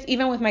just,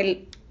 even with my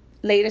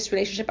latest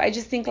relationship, I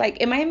just think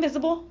like, am I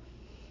invisible?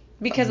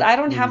 Because I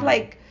don't have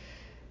like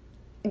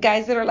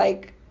guys that are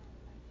like,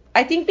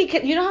 I think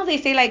because, you know how they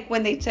say like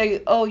when they tell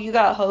you, oh, you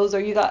got hoes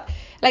or you got,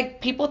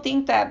 like people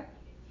think that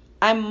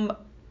I'm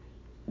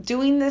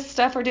doing this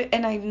stuff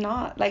and I'm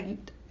not. Like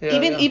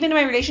even in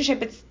my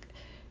relationship, it's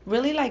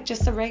really like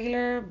just a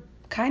regular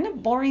kind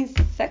of boring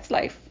sex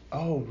life.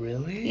 Oh,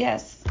 really?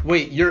 Yes.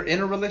 Wait, you're in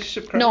a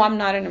relationship currently? No, I'm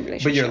not in a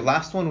relationship. But your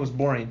last one was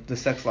boring. The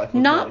sex life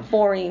was not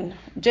boring,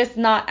 just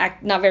not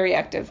very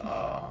active.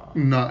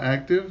 Not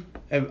active?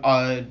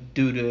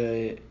 Due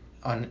to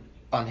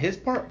on his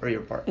part or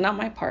your part? Not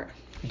my part.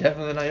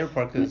 Definitely not your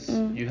part because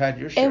you had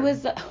your share. It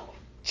was,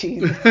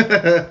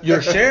 jeez.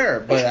 Your share,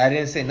 but I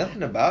didn't say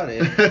nothing about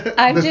it.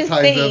 I'm The just size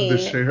saying, of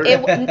the share.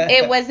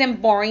 it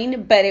wasn't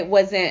boring, but it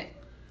wasn't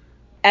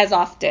as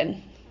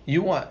often.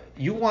 You want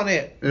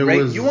it. It Right?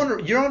 was You're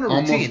on a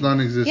almost routine.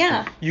 non-existent.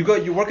 Yeah. You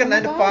work at Oh my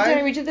 9 to God, 5. Did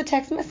I read you the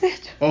text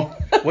message? Oh.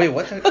 Wait,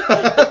 what? I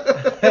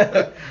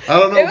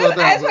don't know It was, about that.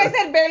 that's why I but-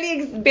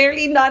 said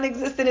barely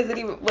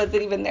non-existent. Was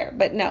it even there?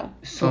 But no.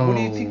 So what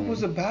do you think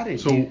was about it?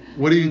 So dude?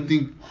 what do you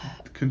think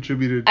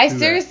contributed I to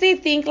seriously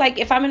think like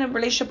if I'm in a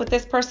relationship with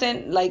this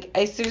person, like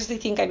I seriously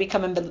think I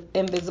become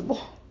invisible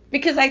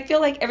because I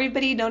feel like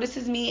everybody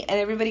notices me and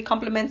everybody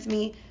compliments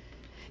me.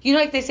 You know,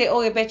 like they say,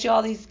 oh, I bet you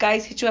all these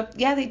guys hit you up.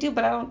 Yeah, they do,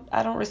 but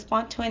I don't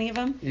respond to any of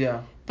them.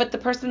 Yeah. But the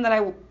person that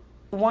I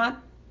want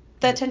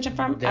the attention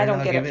from, They're I don't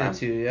not get it giving from. it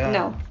to you, yeah.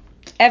 No,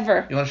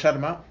 ever. You want to shout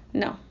them out?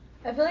 No.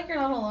 I feel like you're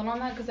not alone on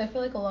that because I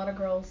feel like a lot of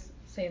girls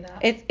say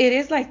that. It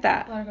is like A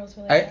that. lot of girls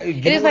feel like that. You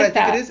It know is what like I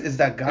think that. it is? Is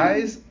that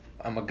guys?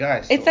 I'm a guy.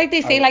 So It's like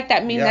they say like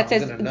that meme that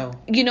says, I'm gonna know.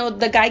 you know,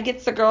 the guy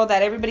gets the girl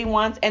that everybody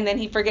wants and then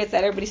he forgets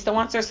that everybody still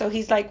wants her, so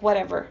he's like,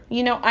 whatever.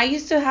 You know, I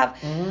used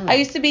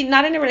to be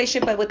not in a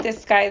relationship, but with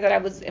this guy that I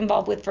was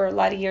involved with for a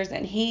lot of years,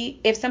 and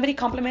if somebody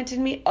complimented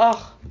me,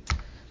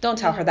 don't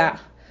tell her that.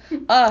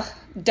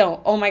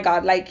 Don't. Oh my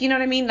God. Like, you know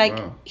what I mean? Like,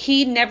 Wow.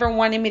 he never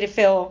wanted me to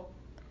feel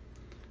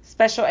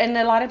special, and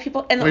a lot of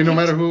people. And Wait, no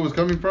matter who it was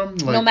coming from?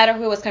 Like, no matter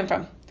who it was coming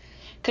from.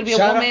 Could be a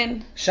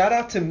woman. Shout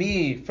out to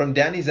me from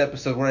Danny's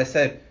episode where I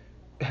said,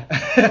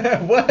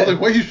 what? Like,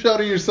 why are you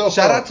shouting yourself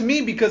Shout out to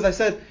me because I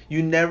said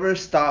you never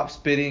stop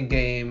spitting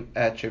game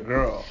at your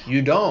girl.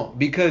 You don't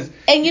because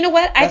And you know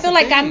what? I That's feel the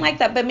like I'm thing. like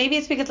that, but maybe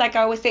it's because, like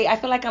I always say, I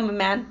feel like I'm a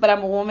man, but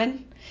I'm a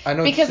woman. I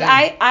know Because what you're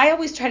saying. I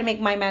always try to make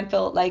my man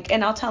feel like,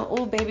 and I'll tell him,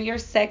 oh baby, you're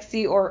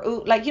sexy, or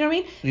ooh, like, you know what I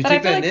mean? You But I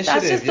take feel the like that's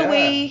just initiative, the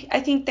way I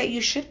think that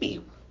you should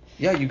be.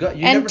 Yeah, you And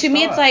never to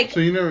me, it's stop. like, So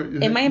you never,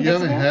 Am I you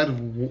haven't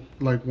invisible? had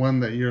like one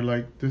that you're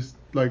like this,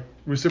 like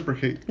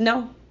reciprocate.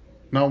 no.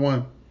 Not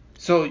one.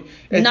 So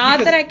it's Not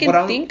because that I can what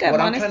I'm- think of,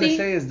 What I'm trying honestly. to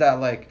say is that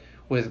like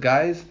with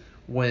guys,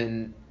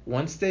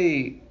 once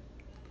they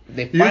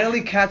You-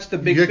 finally catch the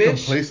big you get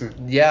fish, complacent.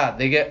 yeah,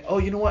 they get, oh,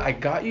 you know what, I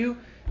got you.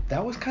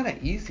 That was kind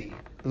of easy.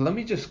 Let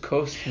me just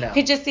coast now.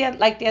 He just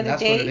like the other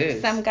That's what it day,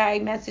 is. some guy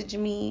messaged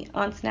me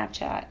on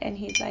Snapchat, and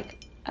he's like,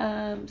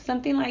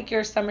 something like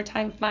your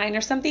summertime fine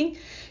or something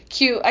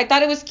cute. I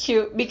thought it was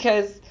cute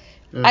because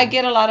Yeah. I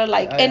get a lot of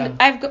like, Yeah, and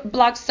yeah. I've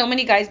blocked so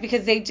many guys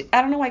because I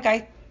don't know why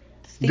guys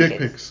think Dick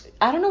it's- pics.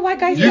 I don't know why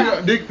guys. You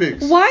got dick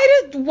pics.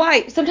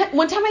 Why? Sometimes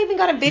one time I even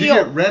got a You video.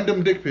 get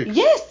random dick pics.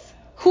 Yes.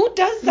 Who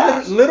does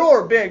that? Little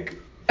or big?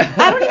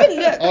 I don't even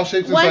look. All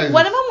shapes and one sizes.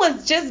 one of them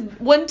was just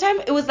one time.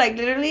 It was like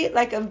literally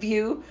like a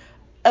view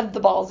of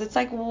the balls. It's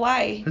like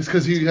why? It's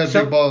because he had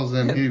So- big balls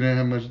and he didn't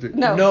have much dick.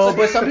 No. No,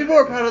 but some people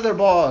are proud of their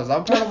balls.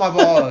 I'm proud of my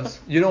balls.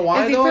 You know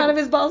why Is he though? proud of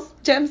his balls,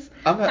 Gems?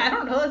 I'm I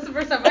don't know. That's the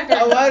first time I heard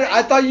Oh, that.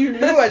 I thought you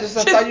knew. I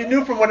thought you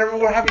knew from whenever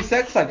we're having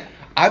sex. Like,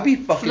 I be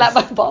fucking. Slap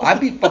my balls. I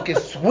be fucking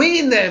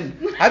swinging them.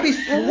 I be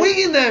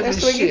swinging them They're and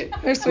swinging- shit.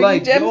 they're swinging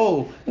like, gems?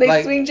 yo, They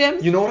like, swing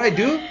gems? You know what I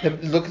do?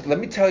 Let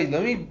me tell you.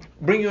 Let me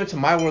bring you into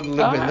my world a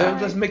little bit.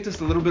 Alright. Let's make this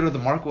a little bit of the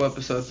Marco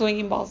episode.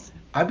 Swinging balls.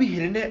 I be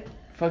hitting it,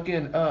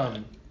 fucking.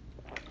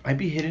 I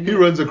be hitting He it.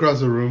 runs across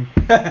the room,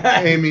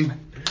 aiming.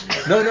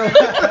 No, no,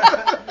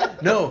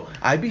 no.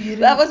 I be hitting.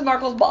 That was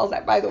Marco's balls,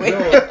 by the way.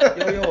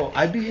 Yo,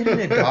 I be hitting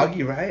it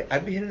doggy, right? I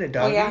be hitting it Oh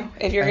doggy. yeah,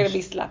 if you're and gonna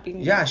be she-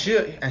 slapping. Yeah,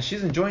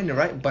 she's enjoying it,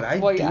 right? But I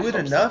Well, do yeah, I it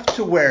hope enough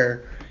to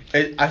where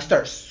I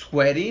start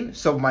sweating,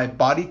 so my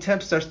body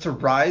temp starts to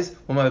rise.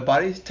 When my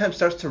body temp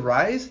starts to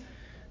rise,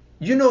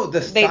 you know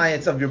the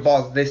science of your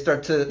balls. They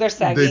start to They're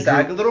sagging.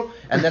 sag a little,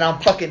 and then I'm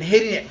fucking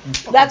hitting it.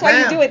 That's why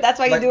you Bam! do it. That's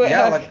why you Like, do it,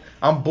 Yeah, huh? like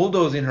I'm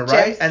bulldozing her,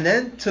 right? Gems. And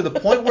then to the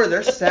point where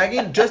they're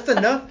sagging just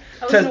enough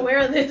I wasn't aware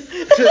of this.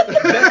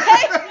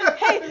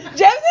 Hey,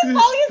 Gems is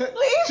falling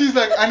asleep. She's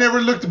like, I never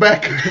looked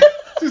back.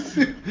 Just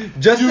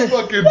you to-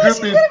 fucking No, she's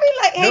dripping. gonna be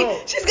like,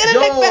 hey, she's gonna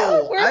look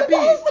back. Where's the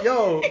balls?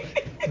 Yo,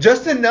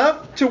 just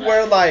enough to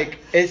where like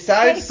it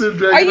sags. They're Are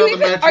dragging you on the even?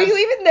 mattress. Are you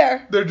even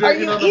there? They're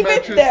dragging Are on you the even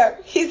mattress. there?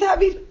 He's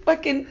having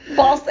fucking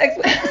ball sex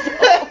with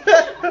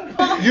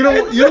himself. You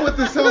know what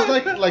this sounds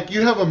like? Like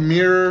you have a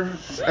mirror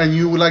and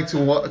you would like to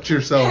watch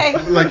yourself. Hey,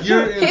 Like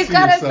you're into he's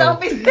got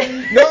yourself. a selfie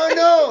stick.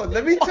 No,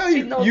 let me tell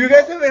you. No. You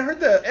guys haven't heard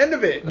the end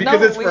of it because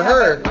No, it's we for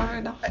her.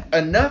 haven't. No.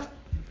 Enough.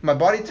 My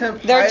body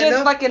temp. They're high just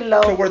enough fucking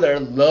low. to where they're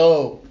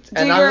low.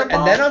 Do your And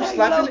then I'm balls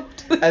slapping low?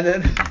 it, and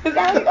then Is that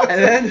how it goes?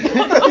 and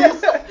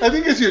then I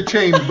think it's your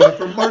chain, but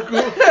for Marco,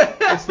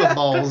 it's the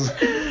balls.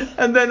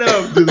 and then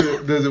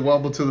Does it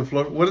wobble to the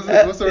floor? What is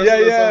it? What's the rest yeah,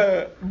 of the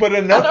yeah. But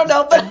enough. I don't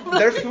know,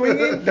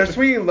 but- they're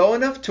swinging low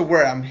enough to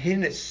where I'm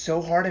hitting it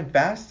so hard and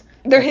fast.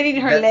 They're hitting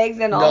her That- legs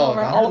and no, all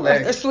over. not All her over.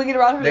 legs. They're swinging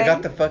around her They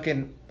legs. got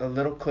the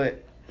little clit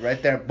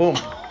right there. Boom,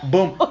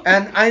 boom.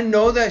 And I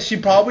know that she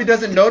probably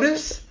doesn't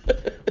notice,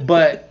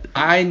 but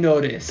I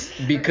notice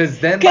because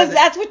then. by Because the-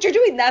 that's what you're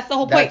doing. That's the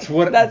whole point.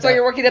 That's why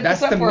you're working up That's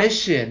the sweat the for.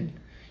 mission.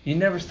 You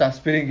never stop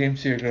spitting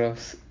games to your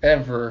girls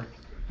ever.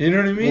 You know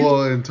what I mean?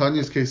 Well, in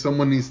Tanya's case,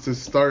 someone needs to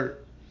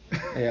start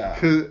Yeah.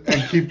 and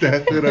keep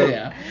that shit up.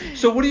 Yeah.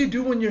 So what do you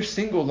do when you're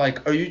single?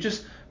 Like, are you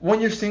just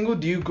when you're single?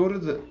 Do you go to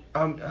the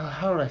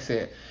how do I say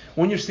it?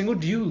 When you're single,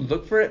 do you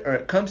look for it or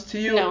it comes to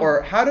you, No.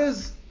 or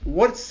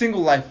what's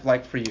single life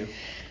like for you?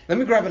 Let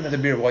me grab another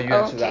beer while you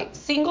answer Okay, that.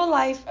 single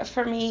life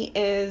for me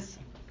is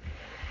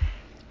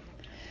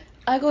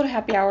I go to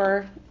happy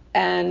hour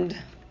and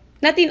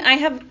nothing. I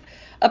have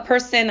a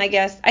person, I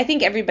guess. I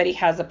think everybody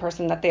has a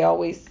person that they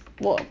always,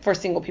 well, for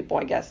single people,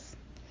 I guess,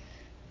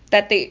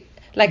 that they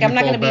like. You I'm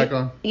not fall gonna back be.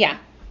 on? Yeah.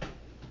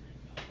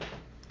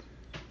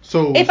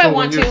 So, If I when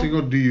want you're to.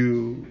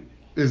 single,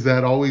 is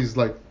that always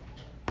like,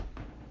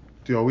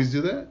 do you always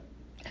do that?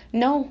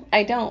 No,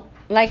 I don't.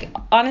 Like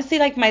honestly,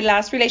 like my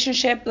last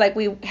relationship, like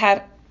we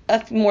had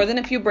more than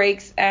a few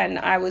breaks, and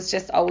I was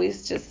just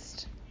always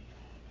just.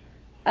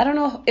 I don't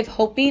know if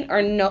hoping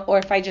or no, or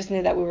if I just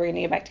knew that we were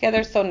gonna get back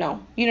together. So no,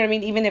 you know what I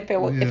mean. Even if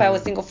if I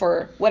was single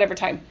for whatever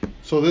time.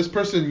 So this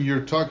person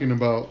you're talking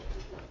about,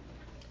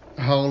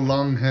 how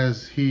long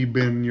has he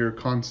been your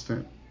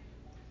constant?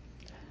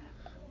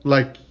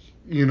 Like,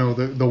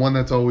 the one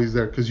that's always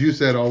there, because you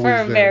said always For a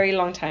there. very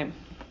long time.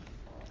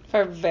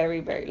 For a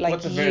very, very, like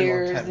What's a very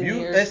years long time? and It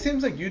years.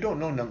 seems like you don't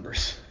know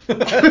numbers.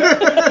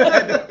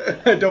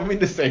 I don't mean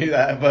to say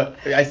that, but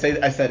I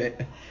said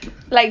it.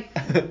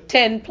 Like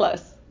 10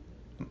 plus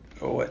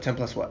Oh, what? 10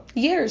 plus what?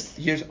 years.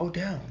 Years? Oh,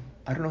 damn.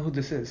 I don't know who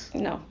this is.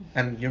 No,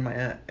 And you're my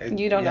aunt.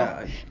 you don't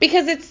yeah. know.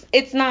 Because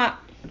it's not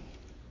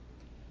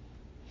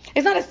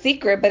a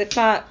secret, but it's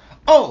not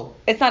Oh,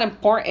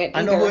 important either.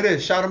 I know who it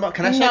is. Shout him out.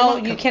 Can I shout No,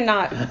 him out? you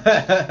cannot.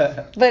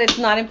 But it's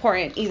not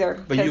important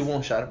either. But you 'cause-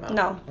 won't shout him out.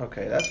 No.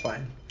 Okay, that's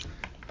fine.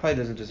 Probably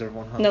doesn't deserve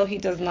one, huh? No, he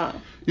does not.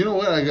 You know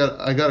what? I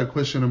got a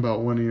question about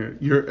one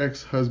of your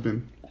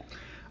ex-husband.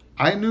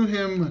 I knew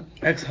him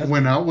Ex-husband.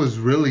 when I was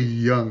really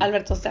young.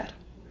 Alberto's dad.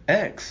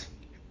 Ex.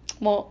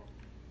 Well,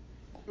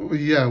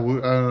 Yeah, I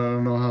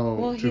don't know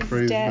how to he's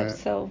phrase dead, that.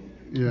 so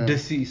Yeah.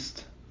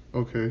 Deceased.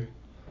 Okay.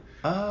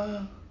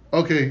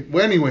 Okay.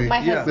 Well, anyway. my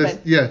Yeah. husband.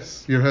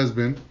 Yes, your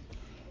husband.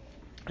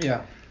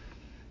 Yeah.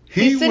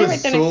 He's sitting right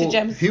there next to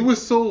Gems. He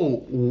was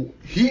so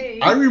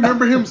I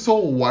remember him so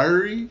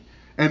wiry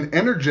and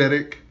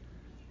energetic.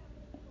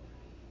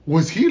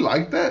 Was he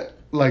like that?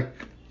 Like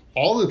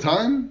all the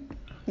time?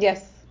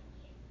 Yes.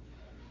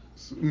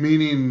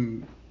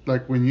 Meaning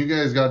like when you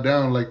guys got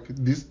down, like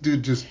this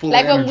dude just full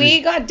Like of energy. when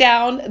we got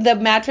down, the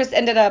mattress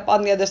ended up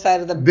on the other side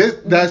of the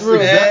That's room.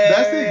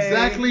 that's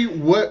exactly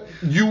what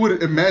you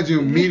would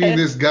imagine meeting Yes.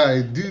 this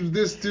guy. Dude,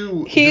 this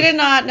dude. He just- did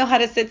not know how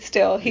to sit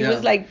still. He Yeah.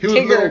 was like He was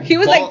Tigger. He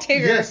was like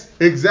Tigger. Yes,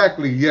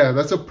 exactly. Yeah,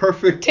 that's a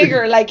perfect thing.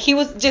 Tigger. Like he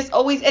was just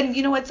always. And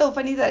you know what's so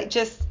funny that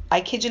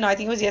I kid you not, I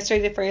think it was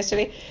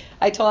yesterday.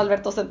 I told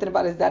Alberto something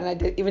about his dad,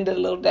 and I even did a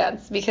little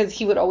dance because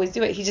he would always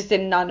do it. He just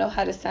did not know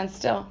how to stand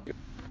still.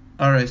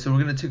 All right, so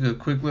we're going to take a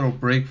quick little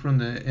break from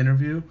the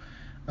interview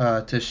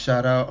to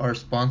shout out our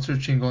sponsor,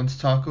 Chingon's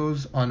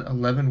Tacos on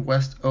 11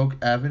 West Oak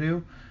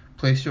Avenue.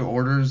 Place your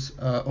orders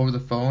over the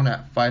phone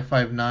at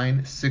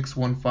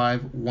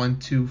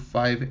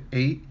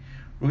 559-615-1258.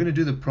 We're going to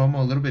do the promo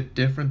a little bit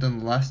different than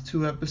the last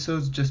two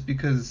episodes just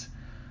because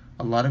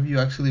a lot of you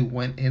actually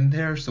went in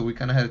there, so we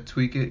kind of had to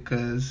tweak it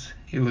because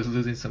he was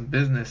losing some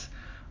business.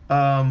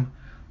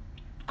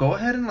 Go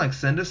ahead and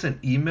send us an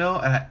email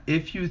at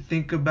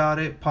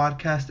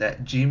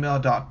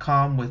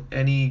ifyouthinkaboutitpodcast@gmail.com with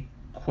any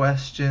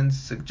questions,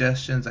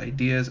 suggestions,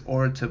 ideas,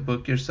 or to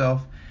book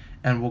yourself,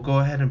 and we'll go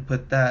ahead and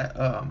put that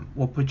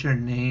we'll put your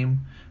name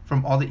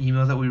from all the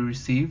emails that we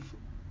receive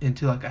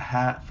into a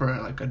hat for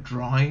a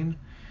drawing,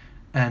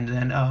 and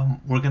then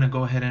we're gonna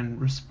go ahead and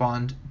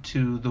respond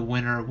to the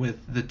winner with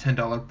the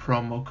 $10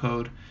 promo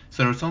code.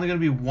 So it's only gonna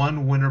be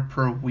one winner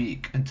per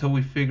week until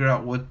we figure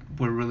out what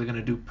we're really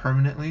gonna do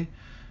permanently.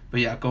 But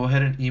yeah, go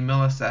ahead and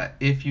email us at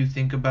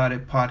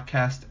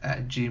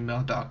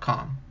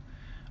ifyouthinkaboutitpodcast@gmail.com.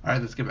 All right,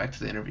 let's get back to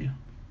the interview.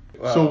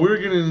 So we're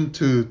getting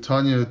into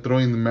Tanya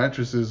throwing the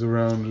mattresses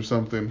around or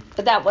something.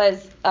 But that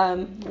was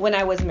when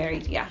I was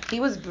married. Yeah, he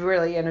was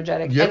really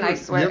energetic, You and ever- I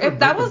swear you ever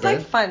that broke a was like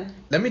bed? fun.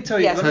 Let me tell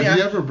you. Yes. Let me Have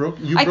you ask- ever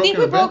broken? I think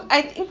we a bed? broke.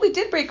 I think we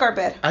did break our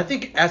bed. I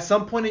think at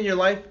some point in your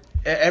life,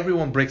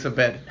 everyone breaks a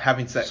bed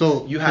having sex.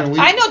 So you have can to.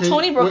 we- I know can-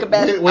 Tony broke a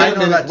bed. I Wait a know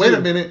minute. that Wait too.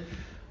 a minute.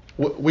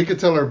 We could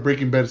tell our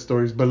Breaking Bad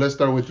stories, but let's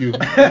start with you.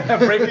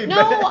 Breaking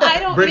No, bed. I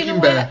don't. Breaking you know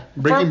Bad. what?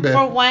 Breaking Bad.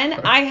 For one,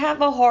 I have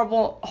a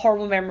horrible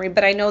memory,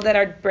 but I know that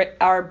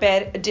our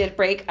bed did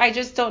break. I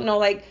just don't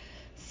know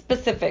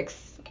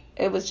specifics.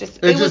 It was just.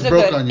 It just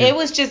broke good. on you. It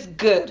was just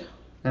good.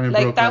 And it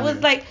broke that on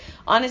was you.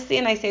 honestly,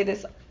 and I say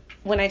this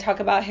when I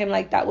talk about him,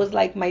 that was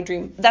my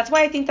dream. That's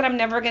why I think that I'm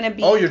never gonna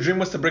be. Oh, your dream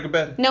was to break a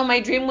bed. No,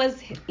 my dream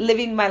was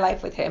living my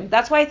life with him.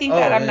 That's why I think Oh,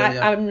 that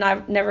yeah. I'm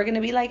never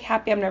gonna be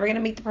happy. I'm never gonna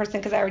meet the person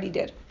because I already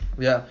did.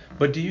 Yeah,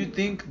 but do you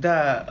think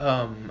that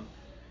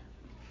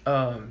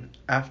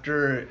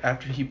after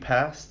he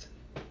passed,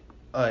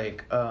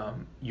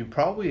 you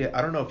probably,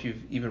 I don't know if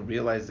you've even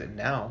realized it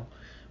now,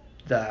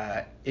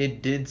 that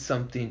it did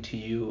something to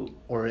you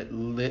or it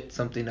lit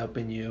something up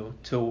in you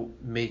to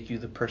make you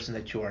the person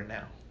that you are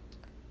now.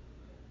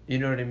 You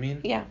know what I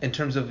mean? Yeah. In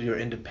terms of your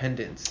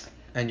independence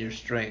and your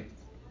strength.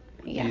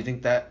 Yeah. Do you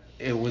think that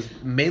it was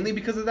mainly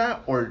because of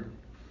that, or?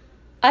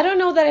 I don't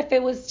know that if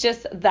it was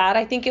just that.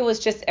 I think it was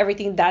just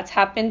everything that's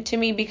happened to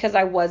me because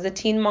I was a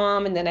teen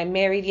mom and then I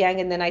married young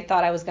and then I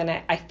thought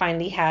I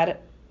finally had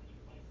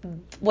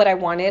what I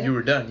wanted. You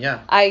were done,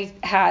 yeah. I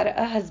had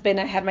a husband,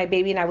 I had my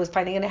baby, and I was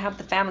finally going to have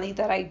the family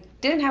that I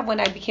didn't have when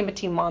I became a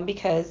teen mom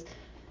because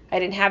I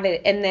didn't have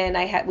it. And then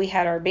we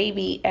had our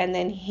baby, and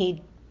then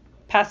he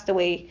passed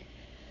away.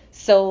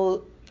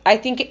 So I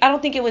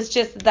don't think it was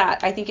just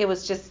that. I think it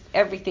was just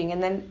everything.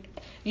 And then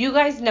you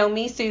guys know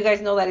me, so you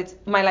guys know that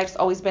my life's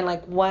always been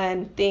like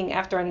one thing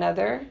after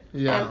another.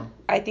 Yeah. And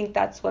I think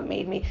that's what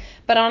made me.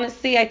 But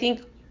honestly, I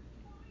think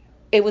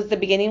it was the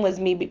beginning was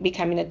me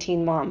becoming a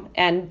teen mom,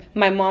 and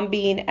my mom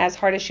being as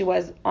hard as she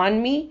was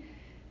on me,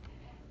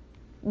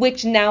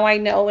 which now I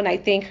know and I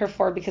thank her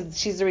for, because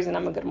she's the reason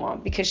I'm a good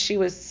mom, because she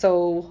was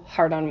so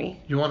hard on me.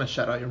 You want to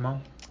shout out your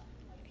mom?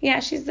 Yeah,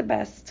 she's the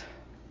best.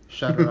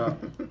 Shout her out.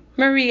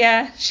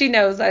 Maria, she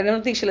knows. I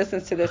don't think she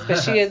listens to this, but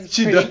she is.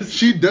 She pretty, does.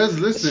 She does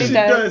listen. She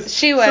does.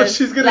 She was.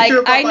 So she's gonna like,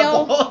 hear about I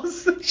know, my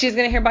balls. She's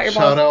gonna hear about your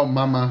Shout balls. out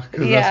mama,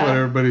 because that's what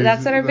everybody.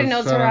 That's what everybody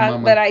knows shout her out as.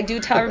 mama. But I do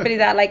tell everybody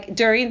that, like,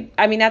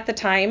 at the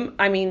time,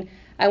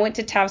 I went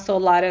to TAF, so a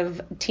lot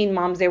of teen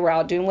moms, they were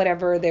out doing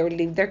whatever. They would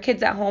leave their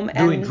kids at home and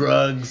Doing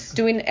drugs.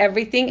 doing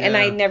everything, and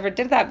I Yeah. never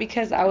did that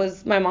because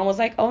my mom was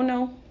like, oh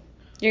no,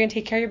 you're gonna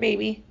take care of your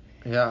baby.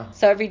 Yeah.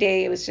 So every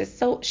day it was just,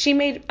 so she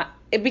made,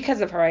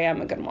 because of her, I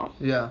am a good mom.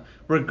 Yeah.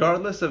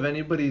 Regardless of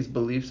anybody's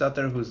beliefs out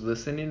there who's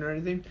listening or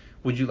anything,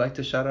 would you like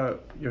to shout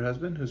out your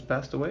husband who's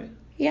passed away?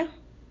 Yeah.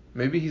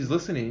 Maybe he's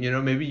listening.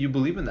 Maybe you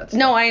believe in that stuff.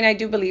 No, I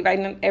do believe. I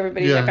know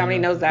everybody in my family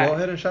knows that. Go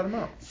ahead and shout him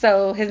out.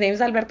 So his name is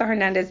Alberto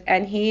Hernandez,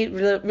 and he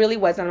really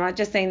was. I'm not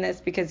just saying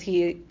this because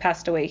he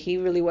passed away. He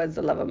really was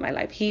the love of my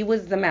life. He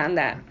was the man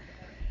that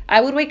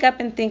I would wake up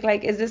and think,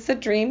 like, is this a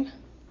dream?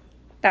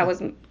 That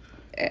was. And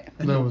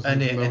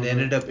it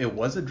ended up, it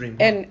was a dream.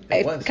 Huh? And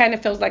it kind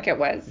of feels like it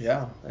was.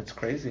 Yeah, that's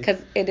crazy. Because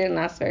it didn't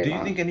last very long. Do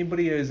you think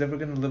anybody is ever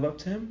going to live up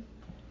to him?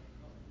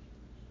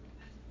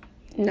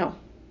 No.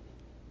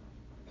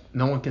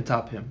 No one can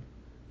top him.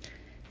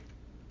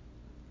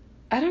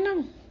 I don't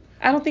know.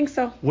 I don't think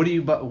so. What do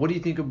you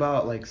think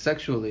about, like,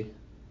 sexually?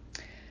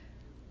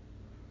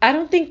 I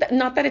don't think that,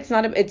 not that it's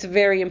not, it's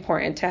very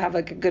important to have,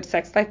 like, a good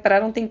sex life, but I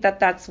don't think that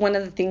that's one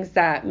of the things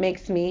that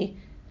makes me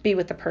be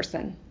with a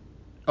person.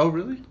 Oh,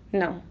 really?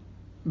 No.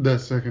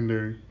 That's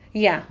secondary.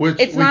 Yeah. Which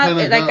it's we not kind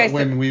of like got I said,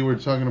 when we were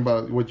talking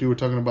about what you were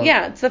talking about.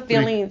 Yeah, it's the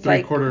feelings,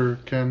 like three-quarter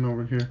can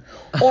over here.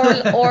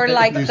 or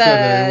like You said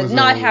that it the was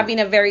not a having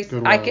a very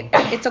good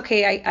it's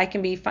okay. I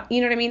can be fine.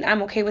 You know what I mean?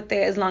 I'm okay with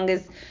it as long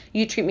as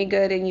you treat me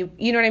good and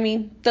you know what I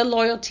mean? The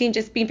loyalty and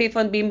just being faithful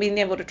and being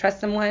able to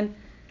trust someone.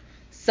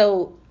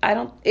 So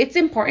it's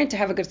important to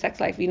have a good sex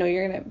life.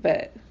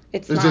 But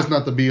it's just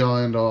not the be all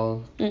end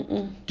all.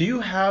 Mm-mm. Do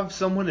you have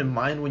someone in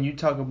mind when you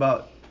talk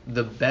about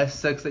the best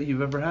sex that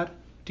you've ever had?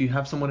 Do you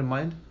have someone in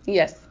mind?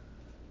 Yes.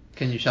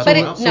 Can you shout But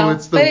them out? So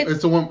it's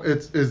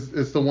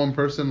the one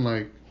person,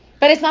 like.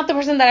 But it's not the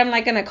person that I'm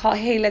like gonna call.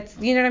 Hey, let's.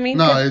 You know what I mean?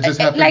 No, it just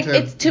happened like to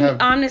it's too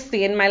have,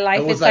 honestly in my life.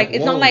 It was It's like like,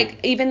 it's not whoa. like,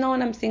 even though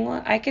when I'm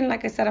single, I can,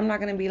 like I said, I'm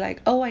not gonna be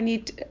like, oh, I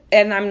need to,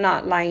 and I'm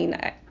not lying.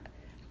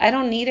 I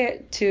don't need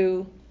it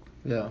to.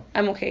 Yeah.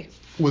 I'm okay.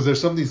 Was there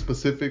something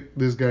specific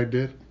this guy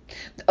did?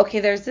 Okay,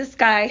 there's this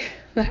guy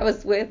that I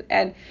was with,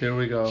 and Here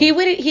we go. he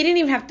didn't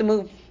even have to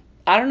move.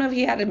 I don't know if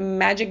he had a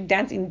magic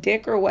dancing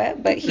dick or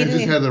what, but he It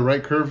didn't. just had the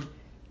right curve.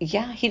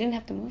 Yeah, he didn't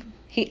have to move.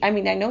 I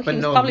mean, I know he But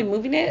was no, probably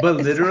moving it. But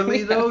It's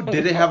literally probably- though,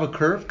 did it have a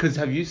curve? Because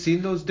have you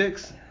seen those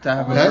dicks that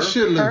have a That curve?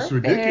 shit looks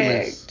Perfect.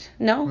 ridiculous.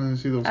 No, When you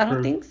see those I don't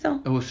curves. think so.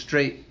 It was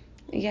straight.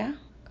 Yeah.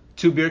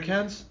 2 beer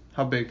cans?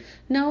 How big?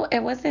 No,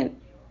 it wasn't.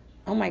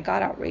 Oh my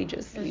God,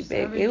 outrageously It's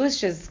big. savage. It was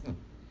just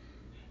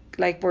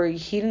like where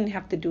he didn't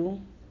have to do.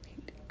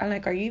 I'm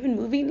like, are you even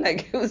moving?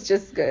 Like, it was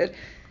just good.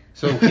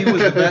 So he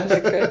was the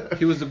Like, best.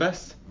 He was the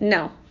best.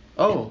 No,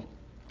 Oh,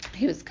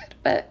 he was good,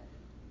 but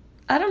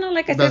I don't know.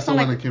 Like I said, That's it's the not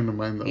one like, that came to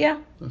mind, though. yeah,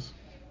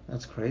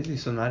 that's crazy.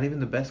 So not even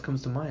the best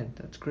comes to mind.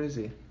 That's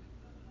crazy.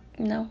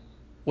 no.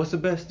 What's the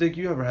best dick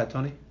you ever had,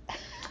 Tony?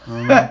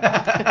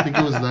 I think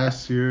it was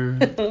last year.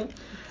 What's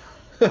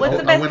the I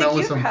best went thing out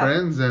with you some ever had?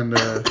 friends and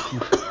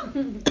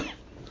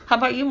How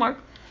about you, Mark?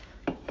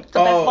 The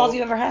best balls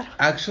you ever had?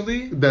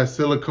 Actually, that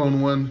silicone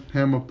one,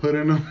 Hammer put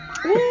in them.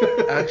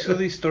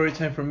 actually, story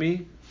time for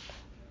me.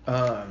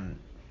 I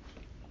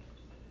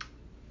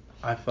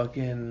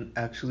fucking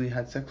actually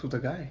had sex with a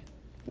guy.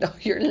 No,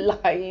 you're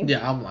lying.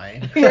 Yeah, I'm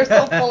lying. You're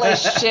so full of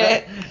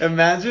shit.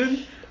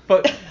 Imagine,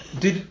 but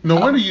did No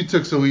wonder you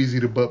took so easy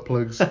to butt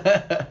plugs.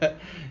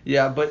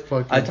 yeah, but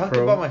Fucking I talked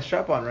pro. about my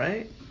strap-on,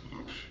 right?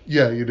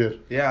 Yeah, you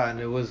did. Yeah, and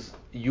it was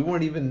you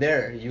weren't even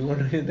there. You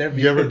weren't even there.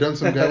 You ever done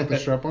some guy with a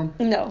strap on?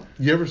 No.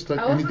 You ever stuck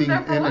I wasn't anything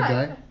there for in a what?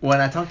 guy? When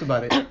I talked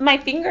about it, My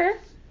finger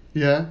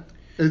Yeah.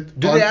 Do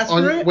they ask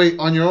for it? Wait,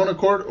 on your own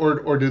accord,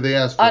 or do they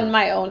ask for on it?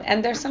 my own,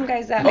 and there's some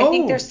guys that I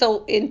think Oh. they're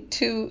so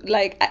into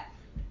like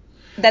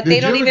that Did they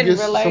you don't ever even get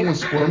realize. someone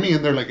squirmy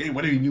and they're like, hey,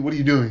 what are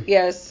you doing?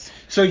 Yes.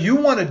 so you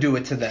want to do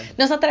it to them?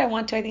 No, it's not that I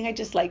want to. I think I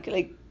just like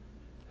You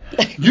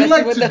messing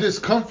like with to them.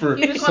 discomfort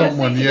You just wanna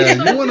someone, see-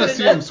 yeah. You want to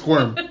see them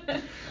squirm.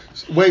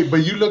 Wait, but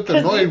you looked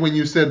annoyed when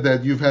you said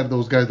that you've had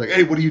those guys like,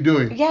 hey, what are you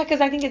doing? Yeah,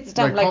 because I think it's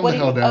dumb. Like, Like, calm what the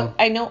do hell you? down.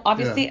 I know.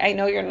 Obviously, Yeah. I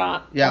know you're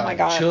not. Yeah, Oh my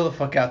god. chill the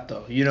fuck out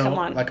though. You know, Come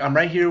on. like I'm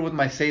right here with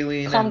my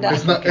saline. Calm and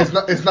down. my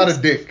It's not a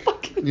dick.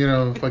 You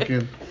know,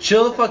 fucking.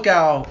 Chill the fuck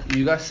out.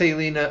 You got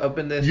saline up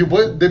in this.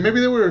 Maybe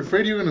they were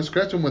afraid you were gonna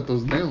scratch them with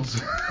those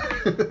nails.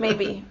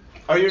 Maybe.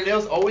 Are your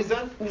nails always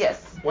done?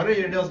 Yes. When are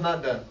your nails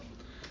not done?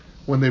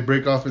 When they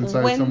break off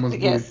inside someone's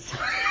booty. Yes.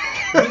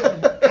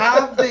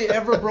 Have they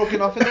ever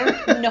broken off in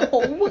there?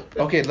 No.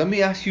 Okay, let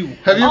me ask you.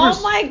 Have you ever?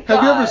 Oh my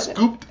Have you ever God.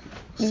 scooped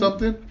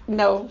something?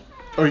 No.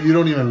 Or you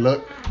don't even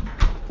look?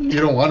 You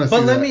don't want to see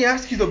But let that. me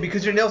ask you though,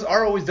 because your nails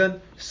are always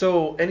done.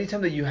 So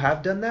anytime that you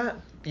have done that,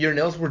 your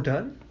nails were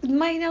done.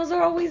 My nails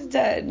are always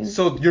done.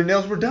 So your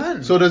nails were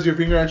done. So does your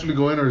finger actually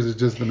go in, or is it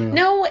just the nail?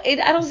 No, I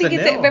don't It's think a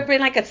it's nail. ever been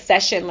like a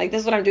session. Like, this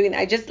is what I'm doing.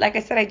 Like I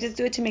said, I just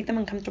do it to make them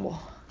uncomfortable.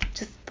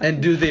 Just.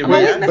 And do they I'm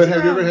always react? But messing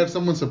have you ever around. had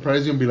someone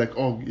surprise you and be like,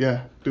 oh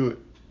yeah, do it,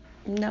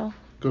 No.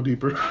 go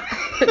deeper?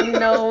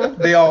 No.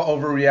 They all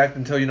overreact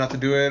and tell you not to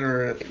do it,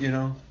 or you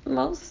know.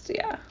 Most,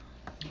 yeah.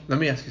 Let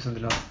me ask you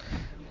something else.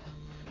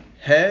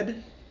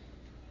 Head,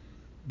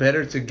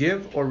 better to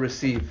give or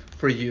receive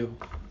for you?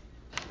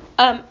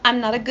 I'm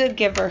not a good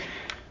giver.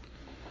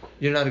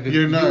 You're not a good.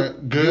 You're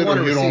not good,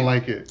 wanna or you don't receive.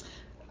 like it.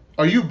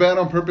 Are you bad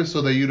on purpose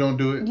so that you don't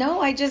do it?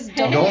 No, I just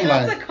don't. Don't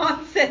lie. That's a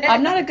concept.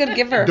 I'm not a good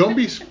giver. Don't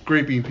be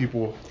scraping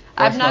people.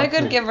 I'm That's not a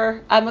good cool.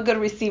 giver. I'm a good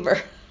receiver.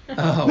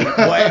 Oh,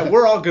 well,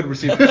 we're all good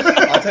receivers.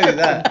 I'll tell you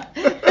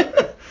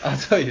that. I'll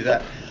tell you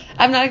that.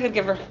 I'm not a good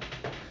giver.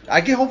 I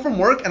get home from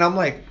work and I'm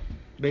like,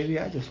 baby,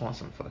 I just want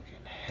some fucking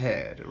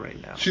head right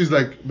now. She's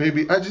like,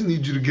 baby, I just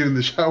need you to get in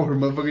the shower,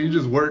 motherfucker. You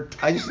just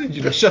worked. I just need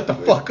you to shut the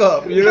fuck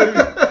up. You know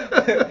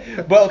what I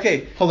mean? But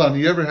okay. Hold on,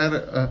 you ever had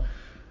a?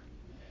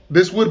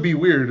 This would be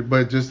weird,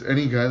 but just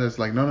any guy that's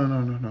like, no,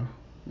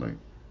 like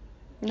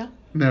No.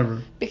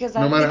 never. Because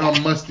No I matter think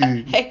how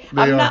musty Hey,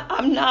 they I'm are. not.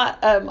 I'm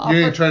not.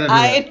 ain't trying to do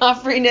I that. ain't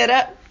offering it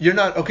up. You're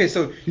not okay.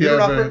 So you Yeah, don't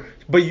but- offer,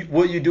 but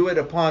will you do it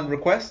upon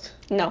request?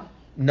 No.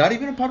 Not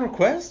even upon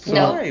request?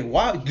 No. Why?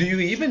 Wow. Do you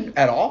even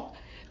at all?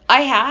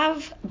 I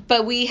have,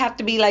 but we have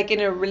to be like in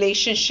a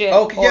relationship.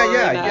 Okay, yeah, or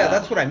yeah, in a- yeah,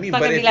 that's what I mean, It's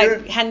not but gonna if be like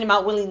you're- handing them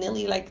out willy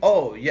nilly, like.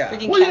 Oh yeah.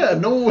 Freaking Well, yeah,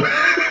 candy. no.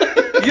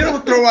 You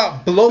don't throw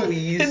out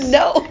blowies.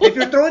 No. If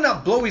you're throwing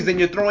out blowies, then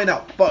you're throwing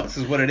out fucks,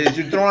 is what it is.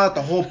 You're throwing out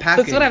the whole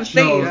package. That's what I'm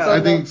saying. No, so I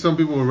no. think some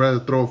people would rather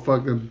throw a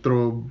fuck than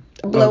throw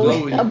A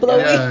blowy. A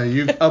blowy. Yeah,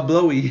 you A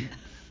blowy.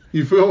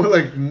 you feel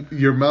like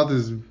your mouth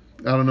is,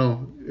 I don't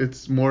know,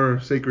 it's more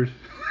sacred.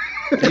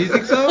 Do you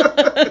think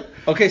so?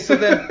 Okay, so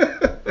then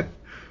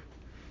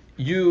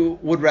you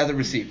would rather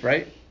receive,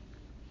 right?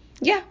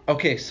 Yeah.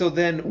 Okay, so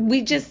then.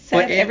 We just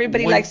But said it-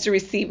 everybody when- likes to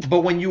receive. But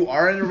when you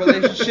are in a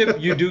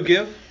relationship, you do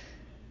give,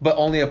 but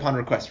only upon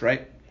request,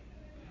 right?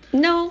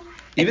 No.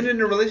 Even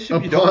in a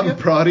relationship, you don't Upon give.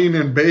 prodding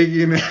and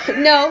begging.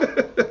 No.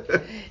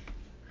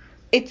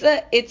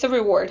 It's a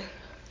reward.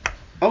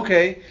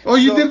 Okay. Oh,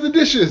 you so- did the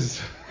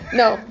dishes.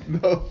 No.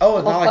 No. Oh,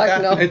 it's not Oh, like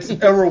fuck that. no. It's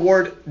a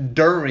reward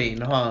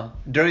during,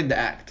 during the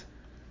act.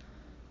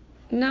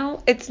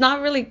 No, it's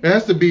not really. It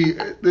has to be,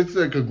 it's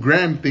like a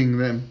grand thing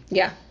then.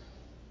 Yeah.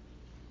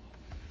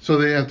 So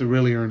they have to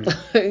really earn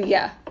it.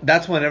 Yeah.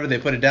 That's whenever they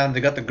put it down. They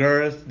got the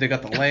girth, they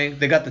got the length,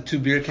 they got the 2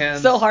 beer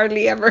cans. So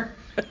hardly ever.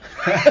 Like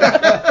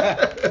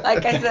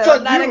I said, It's I'm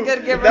on not you. a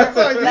good giver. That's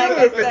on you. Like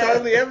I If it's said.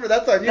 hardly ever,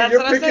 that's on you. That's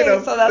You're what I'm picking saying,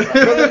 them. so that's-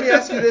 But let me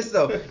ask you this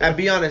though, and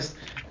be honest.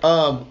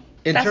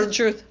 In That's terms, the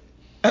truth.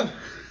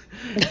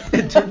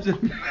 in terms of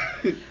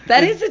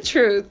That is the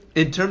truth.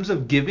 in terms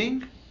of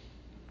giving,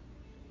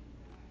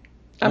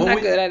 I'm What not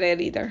would- good at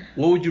it either.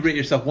 what would you rate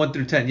yourself 1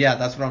 through 10? Yeah,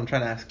 that's what I'm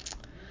trying to ask.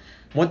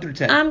 1 through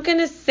 10. I'm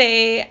gonna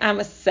say I'm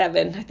a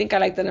 7. I think I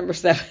like the number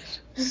 7.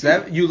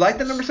 7. You like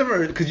the number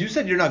 7 because you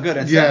said you're not good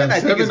at Yeah, 7. I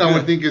think it's I good.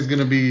 would think is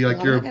gonna be like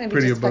Well, you're I'm not gonna be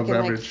pretty just above fucking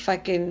average. like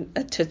fucking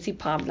a Tootsie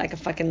Pop, like a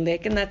fucking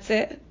lick, and that's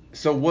it.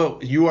 So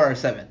what? You are a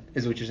 7,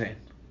 is what you're saying.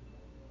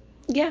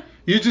 Yeah.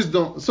 You just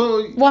don't.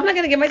 So Well, I'm not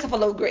gonna give myself a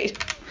low grade.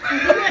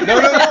 No.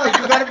 You gotta be honest.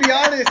 You gotta be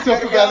honest.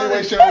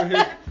 self-evaluation over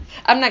here.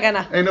 I'm not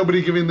gonna. Ain't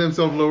nobody giving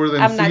themselves lower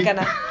than I'm C. not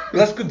gonna.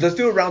 Let's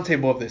do a round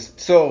table of this.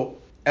 So,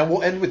 and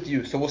we'll end with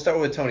you. So we'll start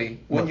with Tony.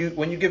 When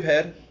you give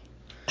head,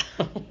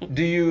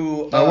 do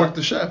you? I work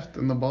the shaft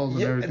and the balls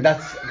and Yeah, everything.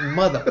 that's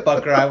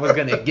motherfucker. I was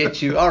gonna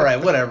get you. All right,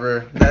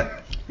 whatever.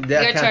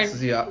 That Your cancels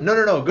turn. you out. No.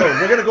 Go.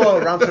 We're gonna go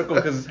around circle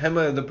because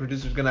Hema, the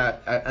producer's gonna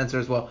answer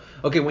as well.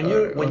 Okay, when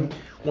you're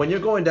when you're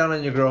going down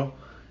on your girl,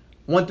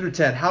 1 through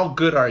 10, how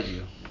good are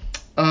you?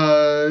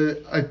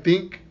 I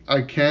think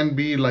I can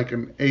be like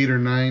an 8 or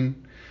 9,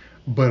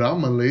 but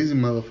I'm a lazy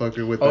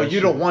motherfucker with Oh, that you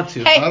shit. don't want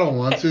to. Hey, I don't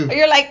want to.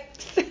 You're like,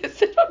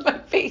 sit on my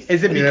face.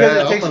 Is it because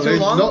Yeah, it takes I'm a too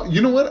lazy- long? No,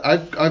 you know what?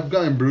 I've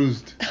gotten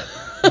bruised.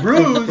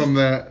 Bruised? From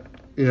that.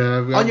 Yeah,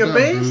 I've On your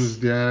gotten face?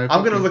 bruised. Yeah.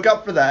 I'm gonna look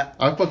out for that.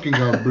 I fucking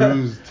got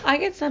bruised. I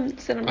get some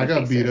sit on my I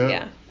got faces, beat up.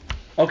 Yeah.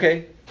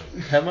 Okay,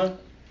 Hema,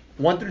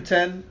 1 through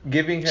 10,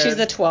 giving head. She's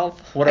a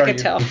 12. What I are could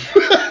you? tell.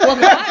 Well,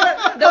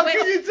 God, the How way,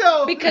 can you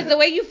tell? Because the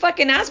way you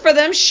fucking ask for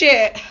them,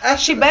 shit.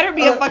 She better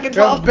be a fucking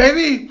 12.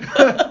 Baby,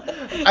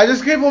 I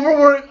just came home from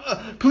work.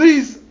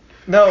 Please.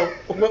 No,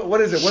 what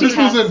is it? What She is This it?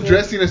 has wasn't to.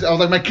 dressing us. I was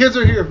like, my kids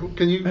are here.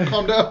 Can you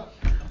calm down?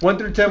 1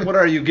 through 10, what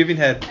are you giving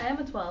head? I am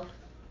a 12.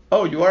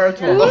 Oh, you are a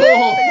 12. Oh,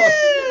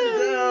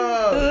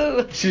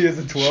 Ooh. She is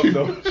a 12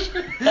 though.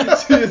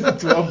 She is a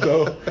 12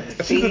 though.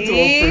 She's a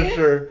 12 for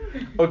sure.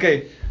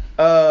 Okay.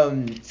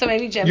 So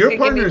maybe James your could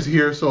partner's give me,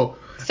 here, so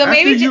So after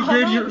maybe you hold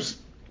grade on. yours,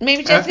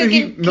 maybe James after could he,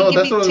 give, no, can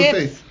that's give what me I was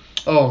gonna tips. say.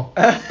 Oh,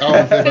 I was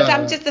Since about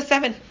I'm that. just a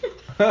 7.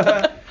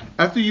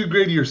 After you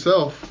grade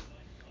yourself,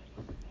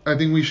 I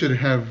think we should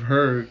have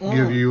her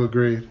give you a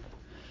grade,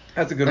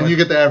 That's a good and one. you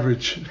get the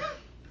average.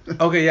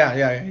 Okay,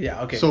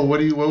 yeah. Okay. So what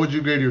would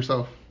you grade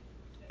yourself?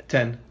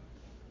 10.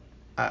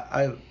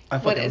 I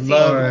What fucking is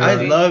love. he? I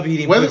love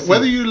eating Whether pussy.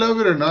 whether you love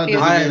it or not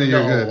doesn't I mean that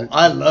you're know. good.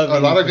 I love A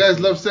lot eating of guys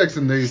pussy. love sex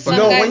and they Some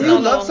No, guys when you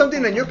don't love know.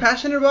 something and you're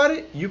passionate about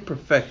it, you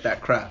perfect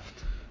that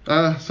craft.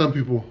 some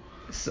people.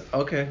 So,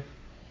 okay.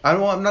 I'm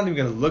not even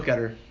gonna look at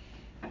her.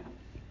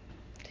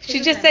 She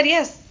just said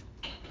yes.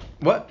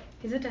 What?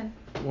 He's a 10.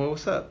 Well,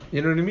 what's up?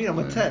 You know what I mean? I'm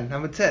a 10.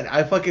 I'm a 10.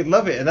 I fucking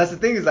love it. And that's the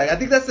thing is like, I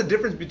think that's the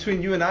difference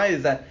between you and I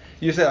is that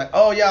you say like,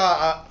 oh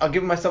yeah, I'll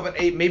give myself an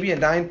 8, maybe a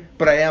 9,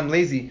 but I am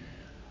lazy.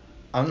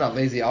 I'm not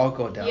lazy. I'll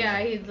go down. Yeah,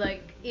 he's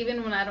like,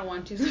 even when I don't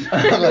want to.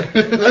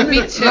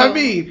 Me too. Let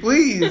me,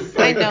 please.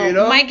 I know. You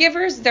know? My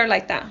givers, they're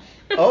like that.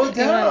 Oh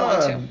Even when I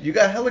want damn! to. You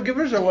got hella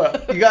givers or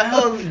what? You got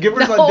hella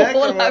givers No, on deck or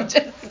what? I'm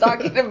just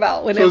talking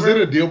about So whenever. is it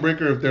a deal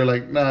breaker if they're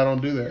like, nah, I don't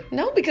do that?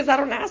 No, because I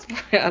don't ask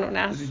for it. I don't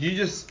ask. You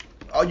just,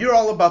 you're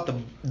all about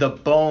the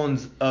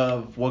bones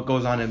of what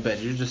goes on in bed.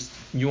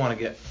 You want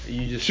to get,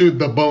 you just. Shoot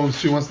the bones.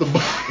 She wants the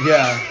bones.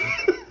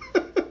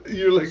 Yeah.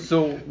 You're like,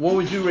 So what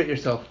would you rate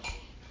yourself?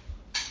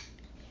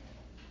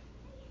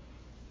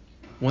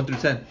 1 through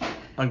 10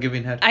 on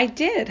giving head. I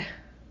did.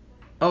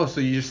 Oh,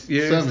 so you're 7.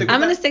 stick with I'm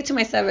going to that? stick to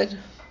my 7.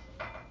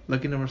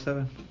 Lucky number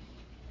 7.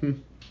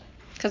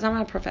 Because I'm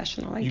not a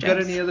professional like You James.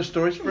 got any other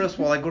stories for us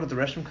while I go to the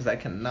restroom? Because I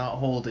cannot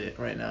hold it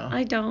right now.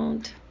 I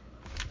don't.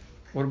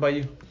 What about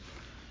you?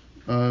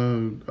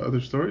 other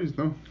stories?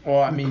 No.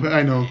 Well, I mean,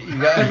 I know.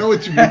 you got- I know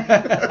what you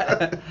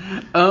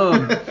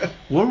mean.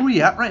 Where are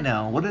we at right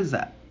now? What is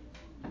that?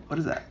 What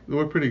is that?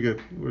 We're pretty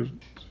good.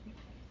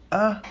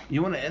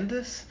 You want to end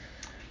this?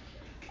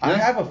 I Yeah.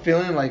 have a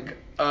feeling like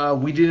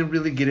we didn't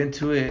really get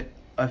into it.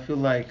 I feel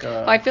like.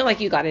 I feel like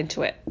you got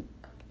into it.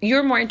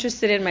 You're more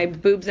interested in my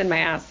boobs and my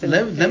ass than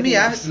Let me anything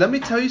ask. else. Let me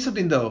tell you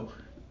something though.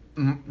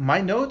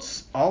 My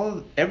notes,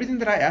 everything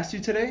that I asked you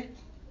today,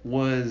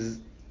 was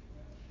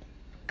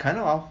kind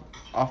of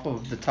off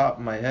of the top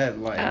of my head.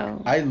 Like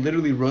Oh. I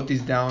literally wrote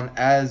these down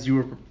as you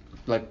were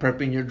like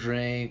prepping your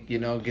drink, you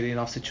know, getting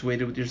all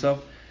situated with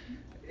yourself.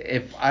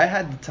 If I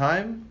had the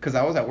time, because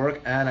I was at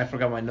work and I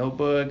forgot my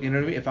notebook, you know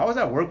what I mean? If I was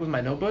at work with my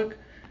notebook,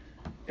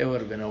 it would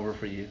have been over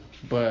for you.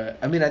 But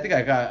I mean, I think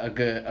I got a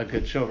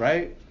good show,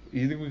 right?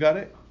 You think we got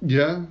it?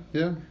 Yeah.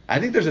 I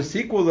think there's a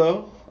sequel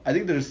though. I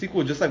think there's a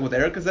sequel, just like with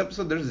Erica's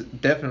episode. There's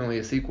definitely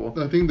a sequel.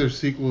 I think there's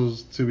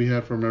sequels to be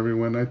had from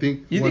everyone. I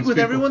think. You think once with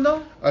people- everyone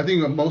though? I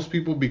think most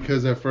people,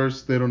 because at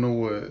first they don't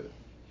know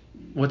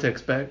What to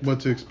expect? what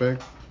to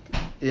expect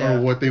Yeah.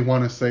 or what they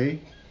want to say,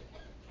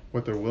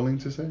 what they're willing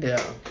to say.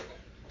 Yeah.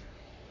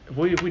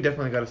 We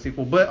definitely got a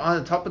sequel. But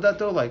on top of that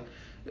though, like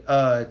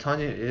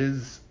Tanya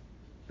is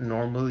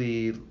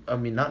normally,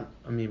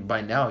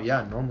 by now,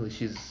 yeah, normally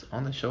she's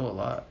on the show a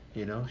lot.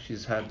 You know,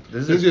 she's had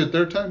This is your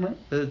third time, right?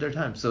 This is their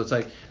time. So it's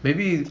like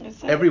maybe Is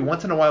it? every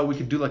once in a while we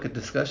could do like a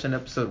discussion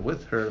episode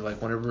with her,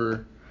 like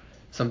whenever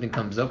something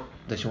comes up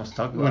that she wants to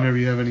talk about. Whenever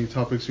you have any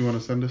topics you want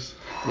to send us.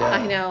 Yeah.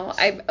 I know.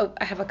 I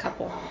have a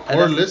couple. And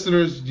Or that's-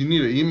 listeners, you need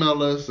to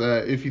email us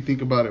at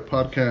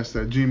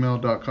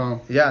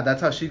ifyouthinkaboutit.podcast@gmail.com. Yeah,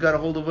 that's how she got a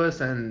hold of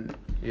us, and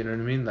you know what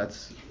I mean.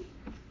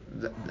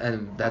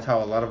 And that's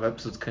how a lot of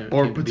episodes came.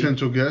 Or came to be.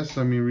 potential guests.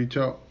 I mean, reach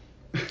out.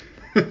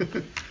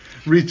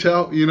 Reach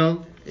out, you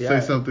know? Yeah,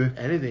 Say something.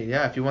 Anything.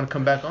 Yeah, if you want to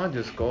come back on,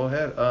 just go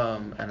ahead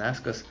and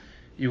ask us.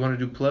 You want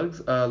to do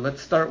plugs?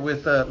 Let's start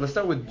with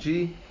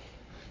G.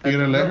 You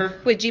gonna let her?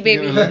 With G You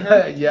Baby. gonna let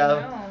her? Yeah,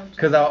 No,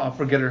 because I'll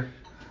forget her.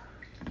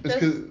 It's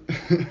 'cause-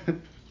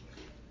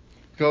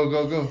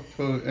 Go.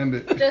 End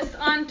it. Just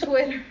on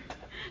Twitter.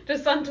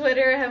 Just on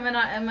Twitter,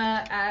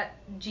 Emma at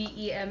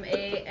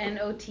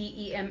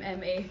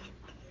GEMANOTEMMA.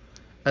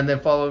 And then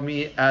follow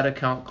me at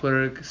account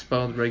clerk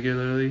spelled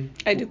regularly.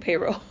 I do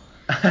payroll.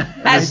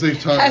 Let's do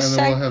Tanya, and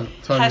then we'll have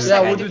Tanya. hashtag Yeah,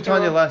 I we'll do do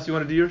Tanya payroll. last. You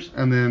want to do yours?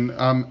 And then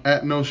I'm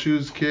at No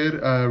Shoes Kid.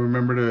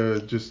 Remember to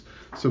just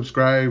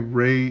subscribe,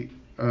 rate,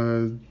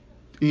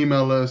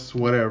 email us,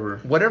 whatever.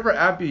 Whatever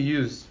app you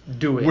use,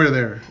 do it. We're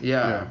there.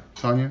 Yeah.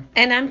 Tanya?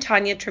 And I'm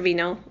Tanya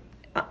Trevino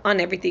on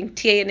everything.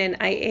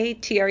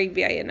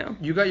 TANNIATREVINO.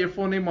 You got your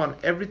full name on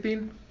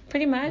everything?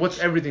 Pretty much. What's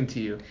everything to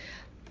you?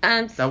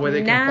 That way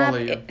they can follow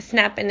you.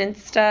 Snap and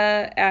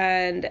Insta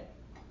and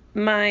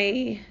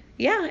my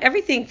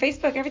everything.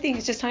 Facebook, everything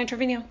is just Tanya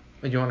Trevino.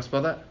 And you want to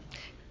spell that?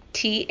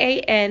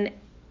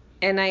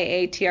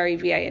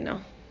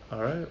 TANNIATREVINO.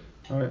 All right.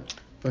 All right.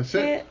 That's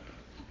it.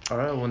 All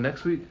right. Well,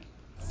 next week.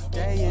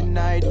 Day and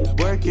night,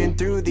 working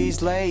through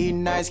these late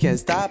nights. Can't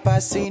stop, I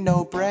see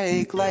no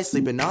break light.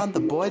 Sleeping on the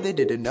boy, they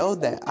didn't know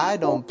that I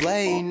don't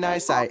play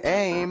nice. I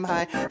aim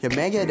high, your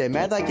man getting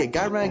mad like it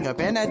got rung up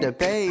and had to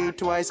pay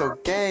twice.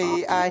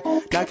 Okay, I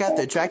knock out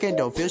the track and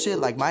don't feel shit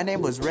like my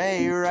name was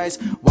Ray Rice.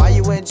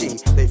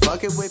 YUNG, they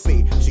fucking with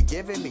me. She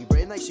giving me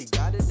brain like she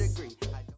got a degree.